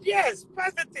Forever. Yes,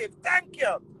 positive. Thank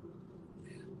you.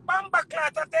 Bamba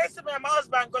clot, I tell you, my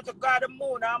husband go to God the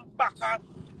moon and back.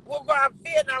 We go to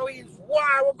Vietnamese war,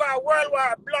 we go to World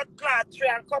War, blood clot, three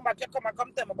and come back. You come and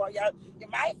come tell me about your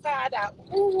my father.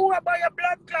 Ooh, about your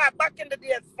blood clot back in the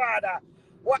days, father.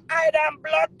 What I done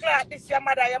blood clot, this your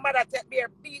mother take beer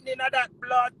beating in that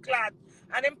blood clot.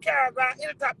 And him carry go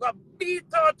hilltop go beat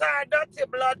out her dirty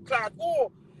blood clot.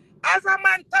 Ooh. As a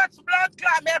man touch blood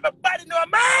clot, me everybody know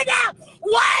murder!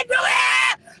 Why do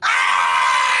it?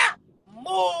 Ah!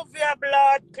 Move your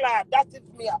blood clot. That is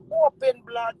me, an open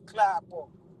blood clot.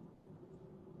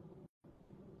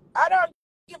 I don't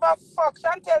give a fuck.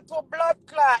 Chantel to blood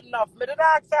clot enough. Me didn't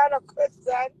ask her no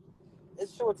question. The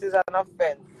truth is an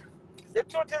offense. The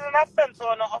truth is an offense,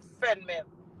 so no offend me.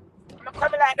 I'm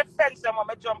coming like the fence and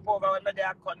I jump over when I'm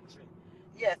there country.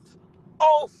 Yes.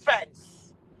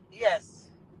 Offense. Yes.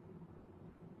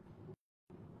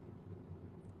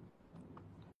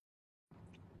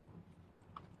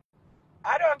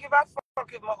 I don't give a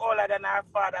fuck if I'm older than her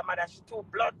father, mother. She's too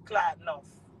blood clot enough.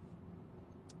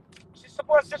 She's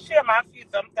supposed to share my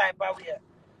feet some type of way.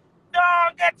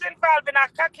 Don't get involved in a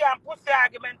cocky and pussy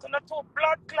argument. You're not too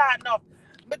blood clot enough.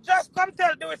 But just come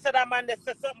tell Dewey said that man they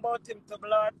say something about him to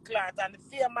blood clot. And the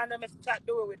same man they chat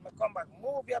Dewey with me come back.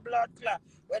 Move your blood clot.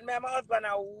 When me and my husband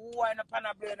are wind up and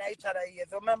blowing at each other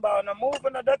ears. Remember when I'm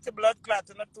moving a dirty blood clot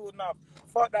you're not too enough.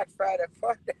 Fuck that Friday.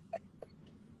 Fuck that.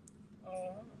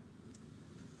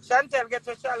 Chantel gets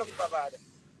a shallow about it.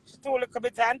 She too little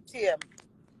bit anti-him.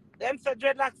 Them say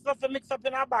dreadlocks stuff to mix up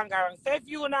in a bangarang. So if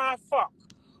you not fuck,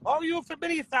 how you feel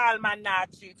believe all man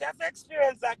not cheat? You have to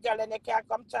experience that girl and you can't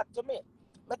come chat to me.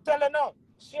 But tell her no.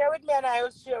 Share with me and I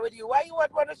will share with you. Why you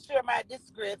would want to share my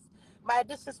disgrace, my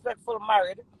disrespectful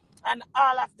married, and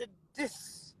all of the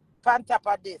this on top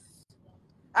of this?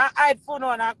 And hide phone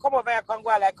on and come over here and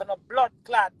go like a blood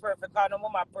clot perfect or no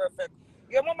mama perfect.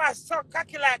 Your mama so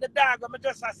cocky like the dog. I'm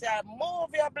just say,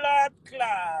 move your blood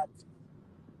clot.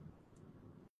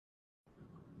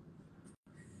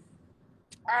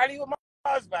 Are you my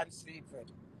husband sleep with?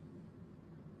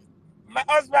 My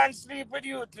husband sleep with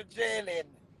you to jailing.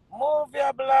 Move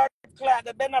your blood clot.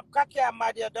 They been up cocky and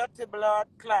mad your dirty blood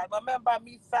clot. Remember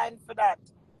me sign for that.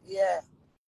 Yeah.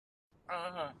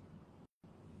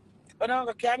 But now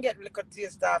you can't get little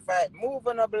taste of it. Move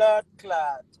on a blood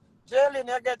clot. Jailing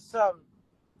you get some.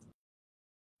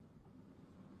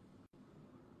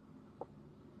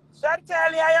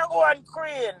 Chantel, you're your own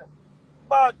queen.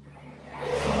 But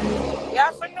you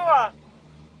have to know.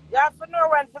 You have to know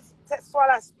when to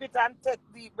swallow spit and take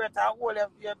deep breath and hold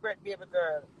your breath, baby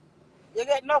girl. You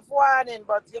get enough warning,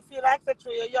 but you feel like that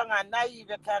you're young and naive,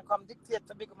 you can't come dictate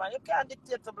to big man. You can't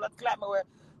dictate to blood clot me where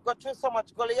go through so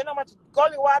much gully. You know how much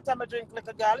gully water I drink,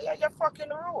 little girl? Yeah, you're fucking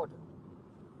rude.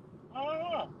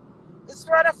 It's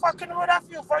rather fucking rude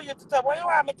of you for you to tell me you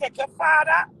want me to take your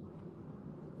father.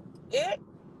 Eh?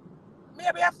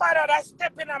 Maybe your father that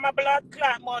step in on my blood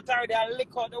clot mouth already and lick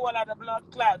out the whole of the blood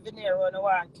clot veneer when you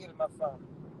want to kill my fam.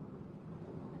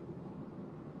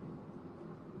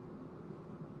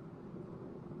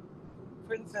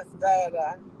 Princess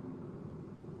Diana,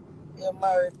 you're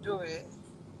married to it,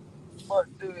 but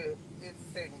do it is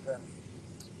single.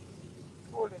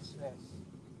 Foolishness.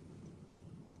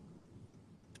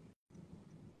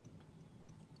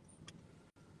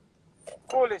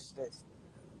 Foolishness.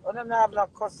 I don't have no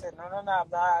cussing, I don't have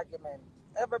no argument.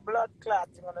 Every blood clot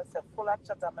thing on say full of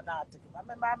chat I'm not taking. I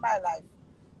remember my life.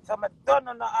 So I'm done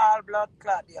on all blood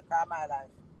clot you call my life.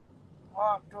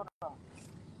 Oh, I'm done.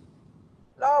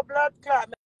 Low blood clot,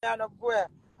 me and go.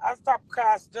 I stop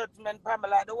cross judgment,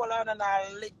 Pamela. The whole on and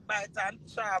I lick bite and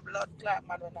try blood clot,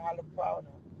 man, when I look pound.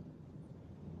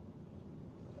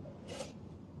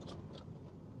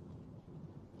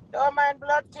 Don't mind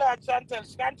blood clot, Chantel.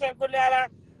 Chantel could a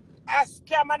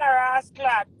scam and a ass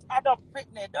clot. I don't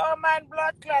picnic. Don't mind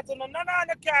blood clot. No, none of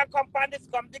the can come and this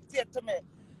come dictate to me.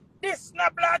 This no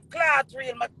blood clot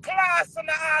real. My class on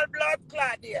the all blood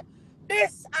clot there.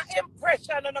 This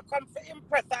impression on the come for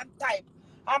impress and type.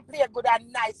 And play good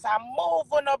and nice and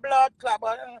move on the blood clot.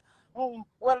 But,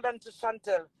 well done to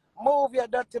Chantel. Move your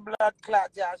dirty blood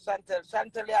clot, yeah, Chantel.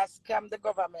 Chantel, yeah, scam the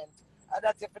government. And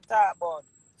that's if you talk about.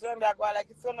 So I'm go like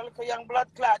it's on a little young blood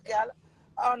clot, girl.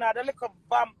 Oh no, the little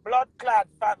blood clot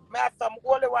fat. Me have some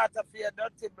holy water for your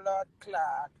dirty blood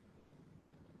clot.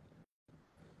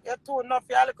 You're too enough,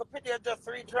 you're a little pretty, you just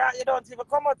reach right. You don't even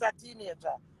come out a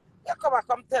teenager. You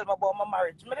come tell me about my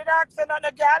marriage. Me did ask you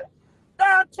nothing, girl.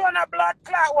 Don't turn a blood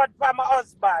clot word for my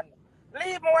husband.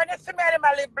 Leave me when you see me,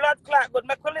 I live blood clot good.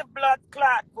 Make me live blood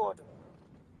clot good.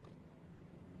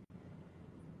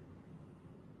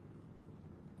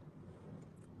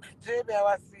 JB, I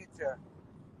was sweet you.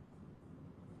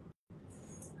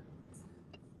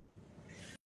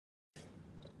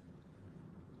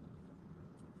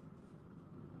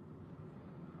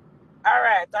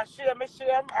 Alright, I shame.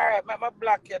 Alright, make me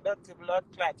block your dirty blood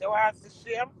clot. You want to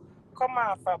see shame? Come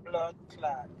on for blood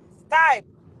clot. Type.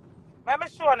 Let me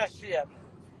show you shame.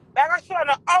 Let me show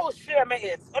you how shame it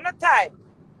is. On the type.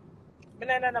 Me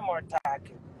no more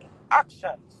talking.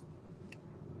 Actions.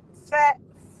 Say,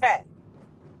 fe.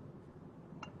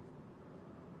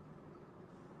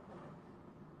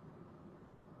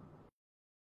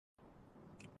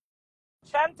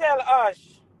 Chantel,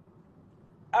 hush.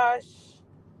 Hush.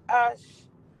 Hush.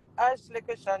 Hush,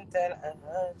 little Chantel.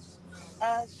 Hush.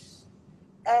 Hush.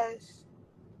 Hush.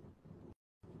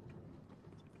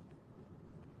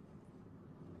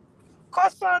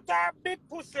 Cuss out our big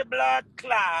pussy blood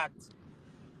clot.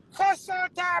 Cuss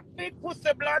out her big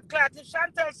pussy blood clot. If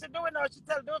Chantel she doing now, she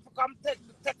tell do to come take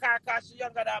her because she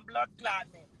younger than blood clot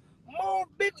me. Move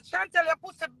big Chantel your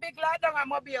pussy big like down and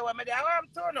mobile when me there. I am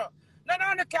too no. No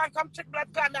one can come check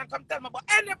blood clot me and come tell me. But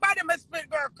anybody my spirit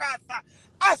girl cancer.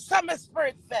 I saw my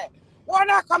spirit say.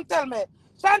 Wanna come tell me?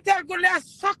 Chantel go let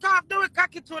suck off do it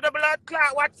cocky to the blood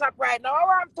clot WhatsApp right now. I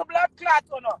want to blood clot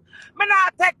or no. Me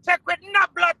not take check with no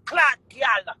blood clot,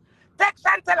 girl. Take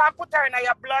Chantel and put her in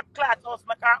your blood clot house.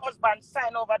 Make her husband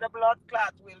sign over the blood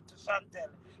clot will to Chantel.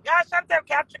 Yeah, Chantel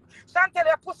can't trick. Chantel,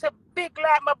 your pussy big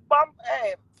like my bum.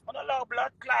 Hey, I don't know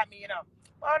blood clot me, you know.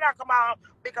 Oh, now come on,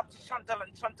 big up to Chantel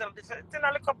and Chantel. This is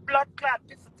a little blood clot.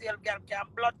 This is tail girl can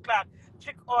blood clot.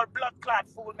 Trick all blood clot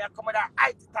fool me. I come with a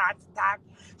height attack.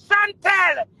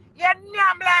 Chantel, your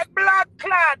name like blood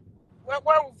clot.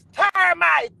 Well,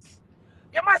 termites.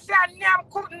 You must say a name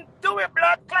couldn't do a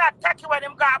blood clot take you when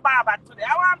him got a barber today.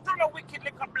 I want to know wicked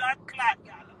little blood clot,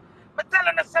 girl. But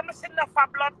telling you some enough for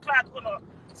blood clot, you know.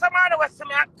 Some other way see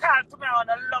me and call to me and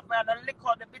love me and lick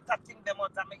all the bitter thing them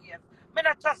out of my ears. Me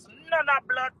not trust none of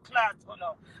blood clot, you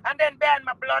know. And then behind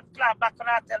my blood clot back and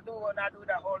I tell do when I do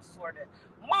the whole sword.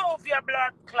 Move your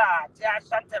blood clot. Yeah,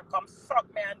 Chantel come suck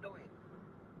me and do it.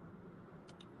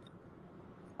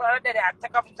 But then I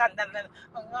take off Chantel.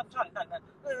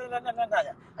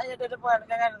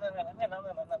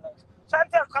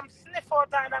 Chantel come sniff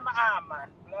out on my arm, man.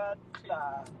 Blood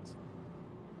clot.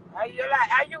 Are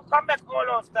you come back all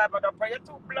those time, but you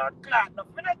two blood clot. No,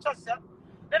 me not trust you.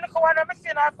 Then you come on and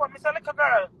see that for me, so little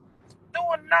girl. Do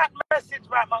not message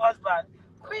back my husband.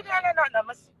 QUEENiE and not no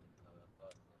message.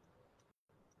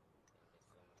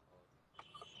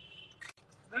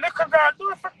 Little girl,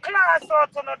 do it for class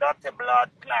out on a dirty blood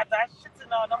clot and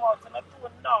shitting on them out and not do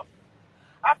enough.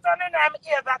 After I'm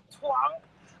here that twang,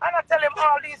 and I tell him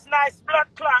all these nice blood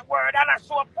clot words, and I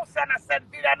show a pussy and I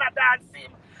send video and I dance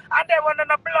him. And then when the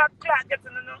blood clot gets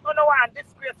in, you know one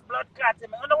disgrace blood clot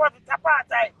him, you know what it's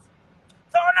apartheid.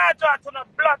 So when I draw to the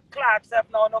blood clot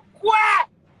self now, no quack!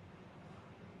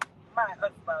 My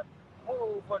husband,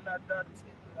 move on a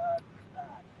dirty blood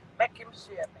clot. Make him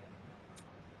share me.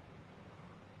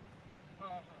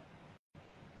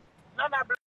 None of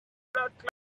blood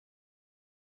clot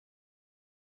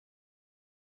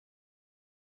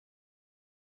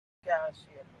can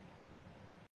share me.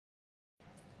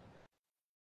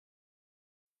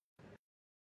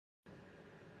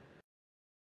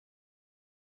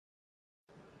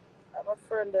 I'm a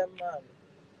friend of man.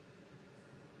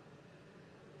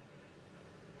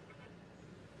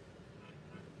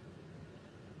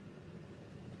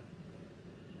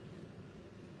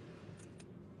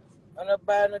 And I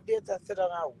buy no data, sit down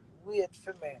and wait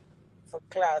for me. for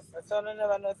class. My son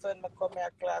never know so when I come here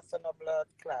class on a blood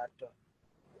clot.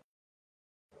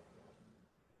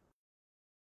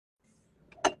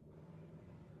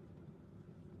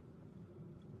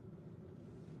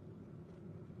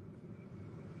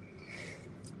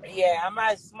 Yeah, I'm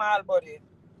my small body.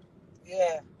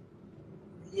 Yeah,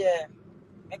 yeah.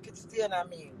 Make it stay on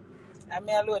me. I'm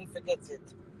me alone forget it.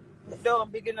 It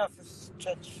don't big enough to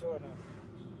stretch for now.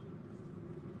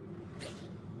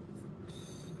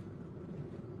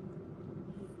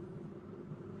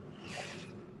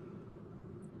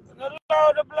 No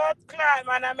allow the blood clot,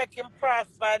 man, I make him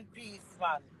prosper and peace,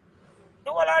 man.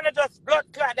 Do all I just blood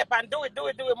clot up and do it.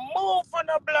 Move on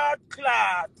the blood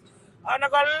clot. And I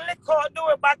go lick out, do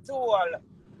it back to all.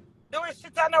 Do it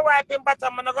shit on the wiping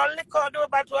bottom and I go lick out, do it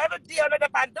back to every day on the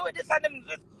and do it this and them.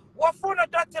 What for the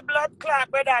dirty blood clot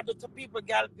brother do to people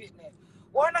girl pitney?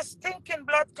 What a stinking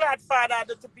blood clot father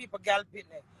do to people girl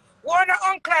pitney? What a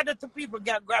uncle do to people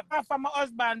girl grab off of my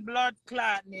husband blood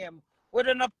clot name with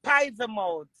an pies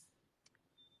mouth.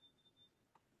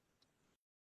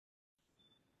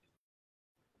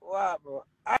 Wow, bro.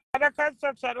 Other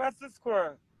construction, what's the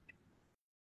score?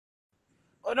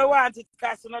 I don't want it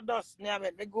because no dust near me.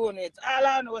 They go on it. All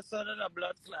I know is so the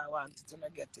blood clot want it and I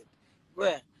get it. Go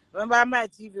ahead. Remember my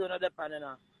TV on the pan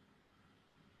now.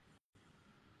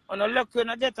 On a look when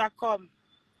I get a come.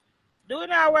 Do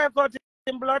not work out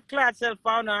in blood clot cell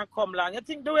found and come long. You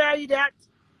think do I that?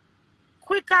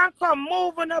 Quick and come,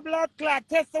 move on the blood clot,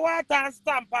 test the water and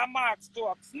stamp and mark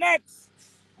strokes. Next.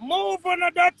 Move on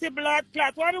the dirty blood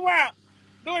clot. What do you want?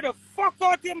 Do the fuck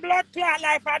out in blood clot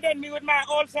life and then me with my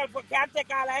old self who can't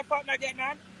take our life out again,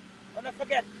 man. Don't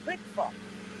forget, quick fuck.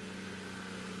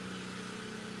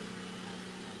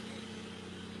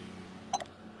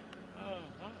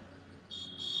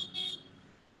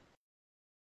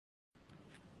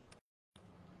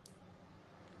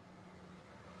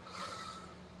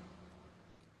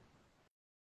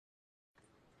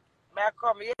 May I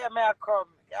come? Yeah, may I come?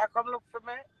 Yeah, come look for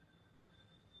me.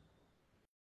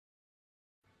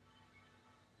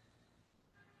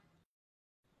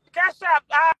 Cash up.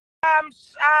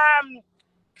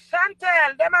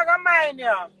 Chantel, them are gonna mind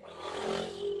you.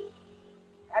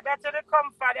 I bet you they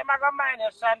come for them are gonna mind you,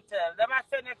 Chantel. Them are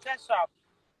send you cash up.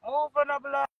 Move on the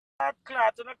blood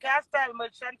clot. You know, can't style me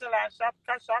Chantel and shop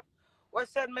cash up. We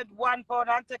send me £1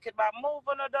 and take it back. Move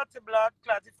on the dirty blood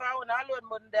clot. If I want alone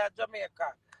money there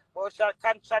Jamaica. But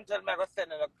can't Chantel me go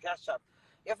send you the cash up.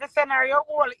 If you send her your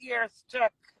whole ears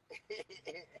check.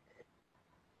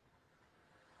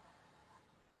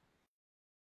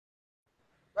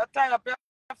 Go tie up your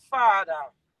father.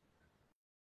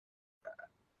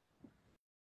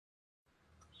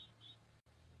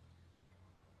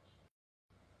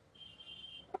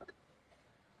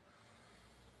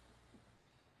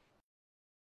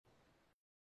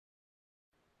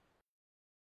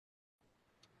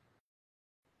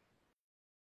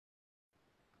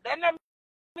 Then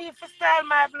me if you style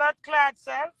my blood clot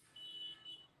self.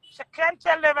 She can't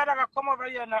tell them whether I come over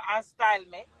here now and style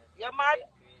me. You mad?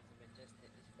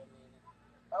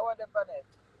 I want the bonnet.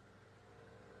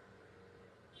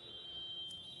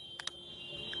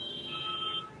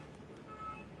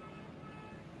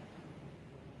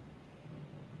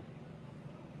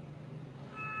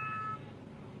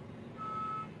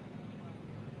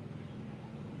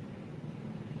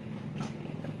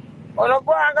 Wanna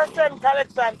go and go send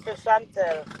collection to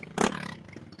Chantel.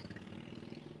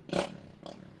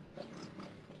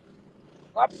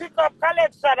 Go pick up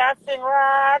collection and sing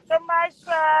right to my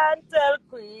Chantel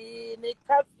Queenie,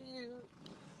 cause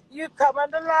you come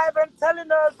on the live and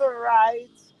telling us the right.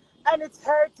 And it's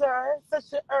hurt her, so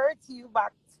she hurt you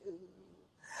back too.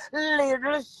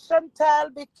 Little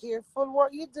Chantal, be careful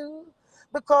what you do,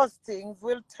 because things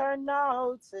will turn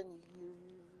out in you.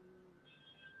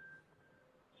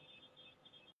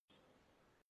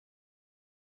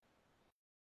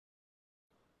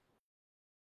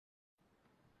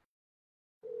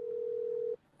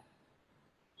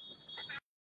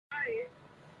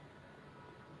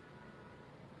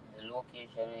 The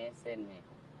location you send me.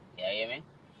 You hear me?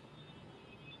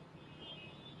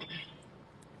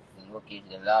 The location,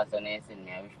 the last one you send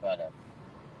me, I wish for that.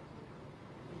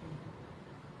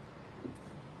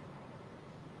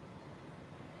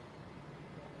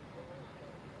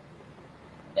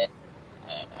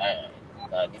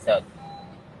 That, this out.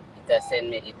 It has send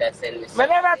me I never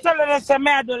something. tell her that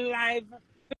I do live,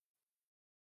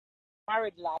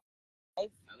 married life.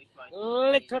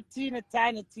 Little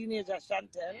tiny teenager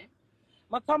Chantel.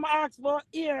 I come ask about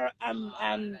ear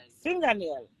and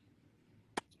fingernail.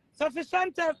 So if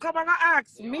Chantel come and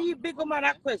ask me, big woman,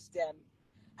 a question.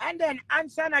 And then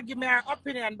Ansana give me her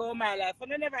opinion about my life.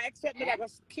 And they never expect me to go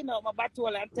skin out my battle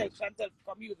and tell Chantel to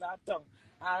come use her tongue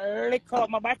and lick out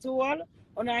my battle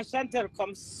and then Chantel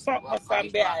come suck me from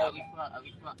behind.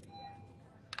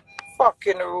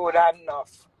 Fucking rude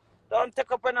enough. Don't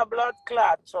take up in a blood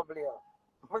clot trouble you.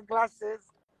 My glasses,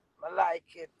 I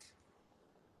like it.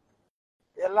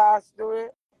 Your last do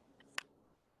it?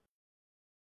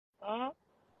 Huh?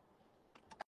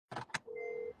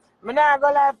 I now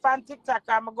go live on TikTok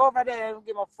and I go over there and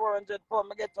give me 400 pounds.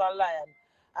 I get to a lion.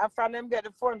 And from them get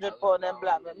the 400 pounds and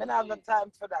black me. I don't have no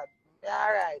time for that. Me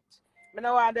alright. I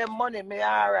don't want them money. Me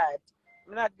alright.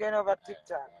 I'm not going over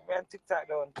TikTok. Me on TikTok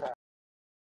don't talk.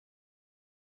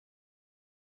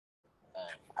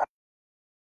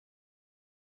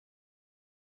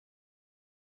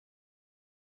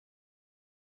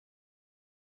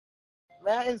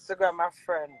 Me on Instagram, my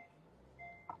friend.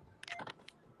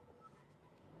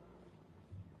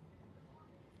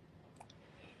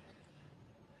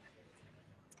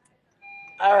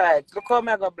 Alright. Look how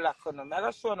I go black on them. I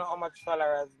go show you how much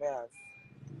followers I have.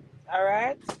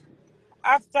 Alright?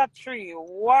 After 3,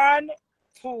 1,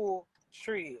 2,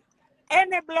 3.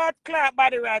 Any blood clot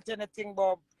body right anything,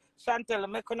 Bob. Chantel,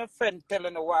 make a friend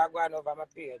telling the war going over my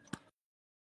page.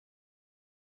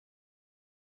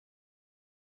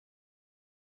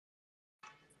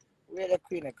 Where the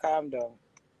Queenie, calm down.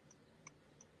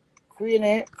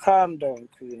 Queenie, calm down,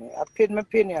 Queenie. I paid my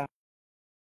opinion.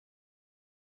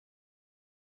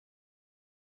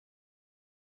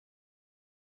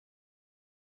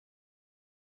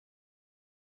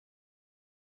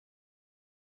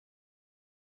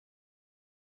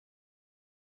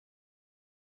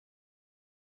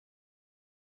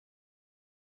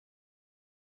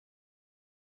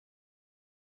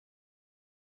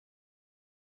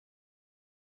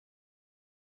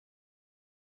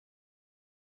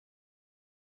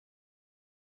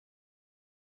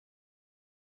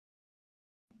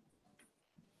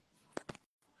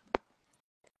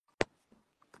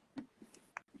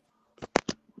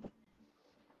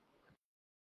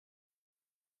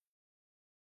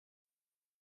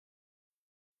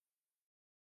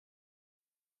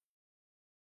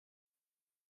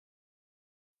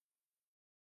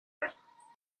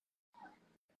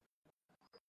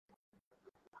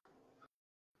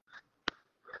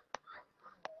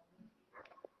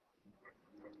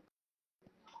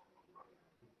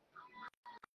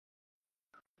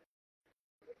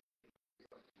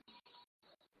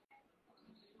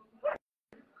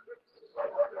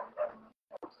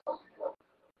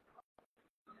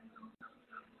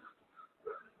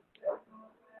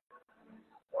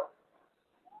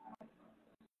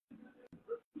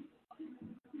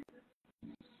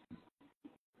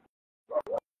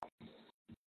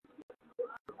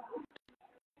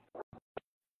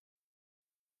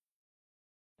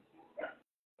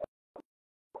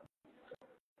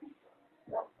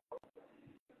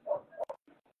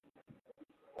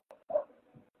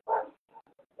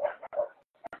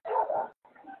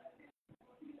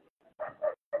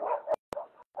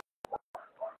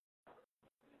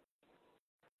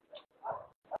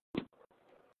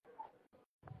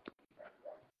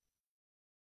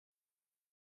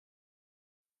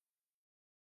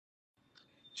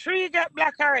 Three get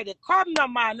black already. Come no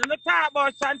man. No talk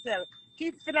about Chantel.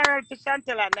 Keep funeral for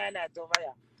Chantel and Nine over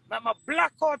here. But my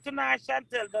black out tonight,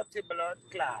 Chantel, dirty blood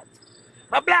clot.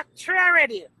 My black three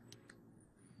already.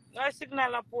 No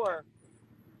signal up poor.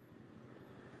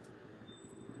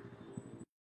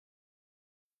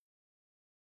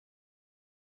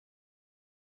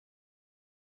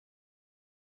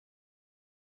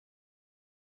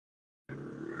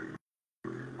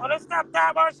 Wanna stop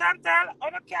talking about Chantel? I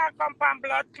don't care come from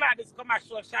blood clot. This come and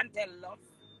show Chantel love.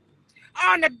 I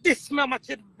wanna diss me much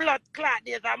with blood clot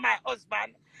days of my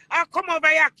husband. I come over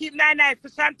here keep 9 for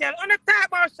Chantel. I don't talk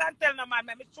about Chantel no man.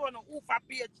 Let me show no who for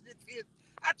page this is.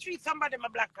 I treat somebody my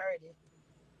black already.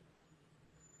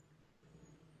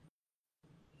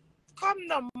 Come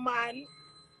no man.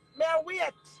 May I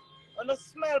wait? On the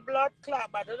smell blood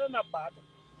clot, but I don't know bad.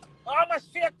 How much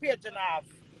fake page you have?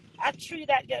 I three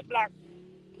that get black.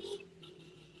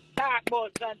 Talk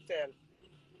about Chantel.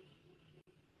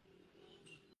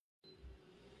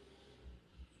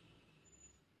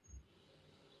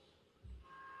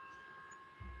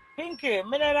 Pinky,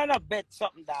 me no bet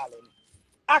something, darling.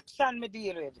 Action me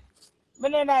deal with. Me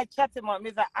no chat him on.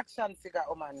 Me's an action figure,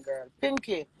 woman girl.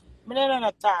 Pinky, me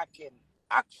no talking.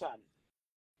 Action.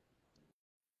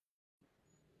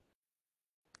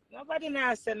 Nobody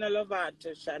now send no love out to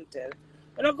Chantel.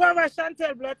 When I go over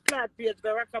Chantel blood clot page,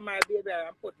 go rock on my baby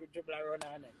and put the dribble around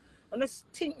on it. And I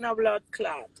stink no blood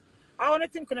clot. I only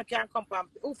think you can come from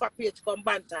who for page come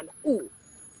bantan who.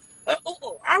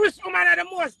 I wish woman are the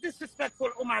most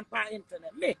disrespectful woman on the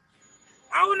internet. Me.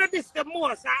 I want to this the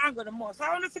most, I anger the most.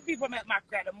 I want to see people make my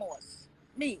cry the most.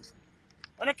 Me.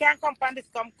 When I can't come from this,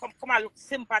 come and look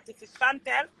sympathy for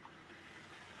Chantel.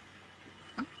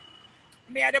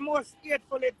 Me are the most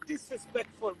hateful,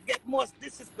 disrespectful, get most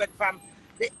disrespect from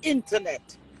the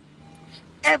internet.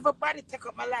 Everybody take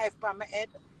up my life from my head,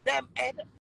 them head.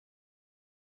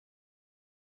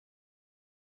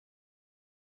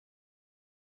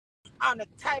 On the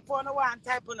type on the one,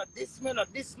 type on this me, no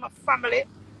this my family.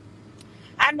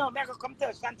 I know me I come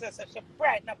tell Chantel so she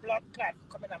bright no blood clot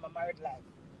coming on my married life.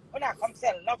 When I come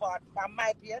sell love out from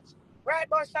my page, right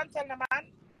about Chantel no man.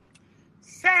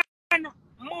 Send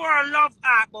more love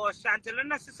out about Chantel,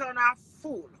 and that's just on a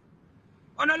fool.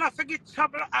 On a lot forget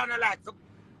trouble and a like to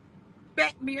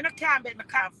bet me, you know can't bet me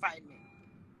can't find me.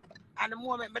 And the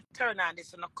moment me turn on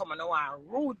this and come and want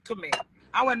rude to me.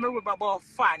 And when me rub about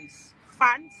fans.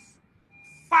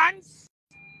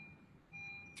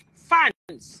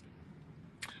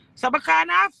 So because I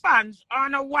have fans, I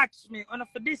wanna watch me, I wanna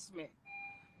for this me.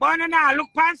 But I now look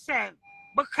and say,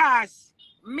 because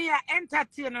me I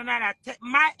entertain and I take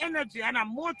my energy and I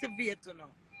motivate you know.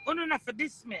 I don't know for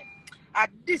this me. I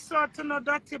diss out to no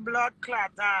dirty blood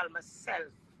clot all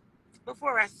myself.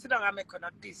 Before I sit down and make on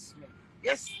diss me.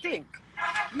 You stink.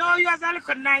 No, you as a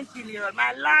little 19-year-old.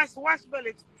 My last wash bill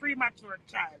is premature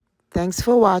child. Thanks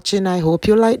for watching. I hope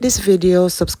you like this video.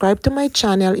 Subscribe to my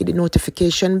channel, hit the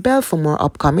notification bell for more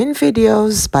upcoming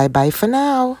videos. Bye bye for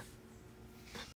now.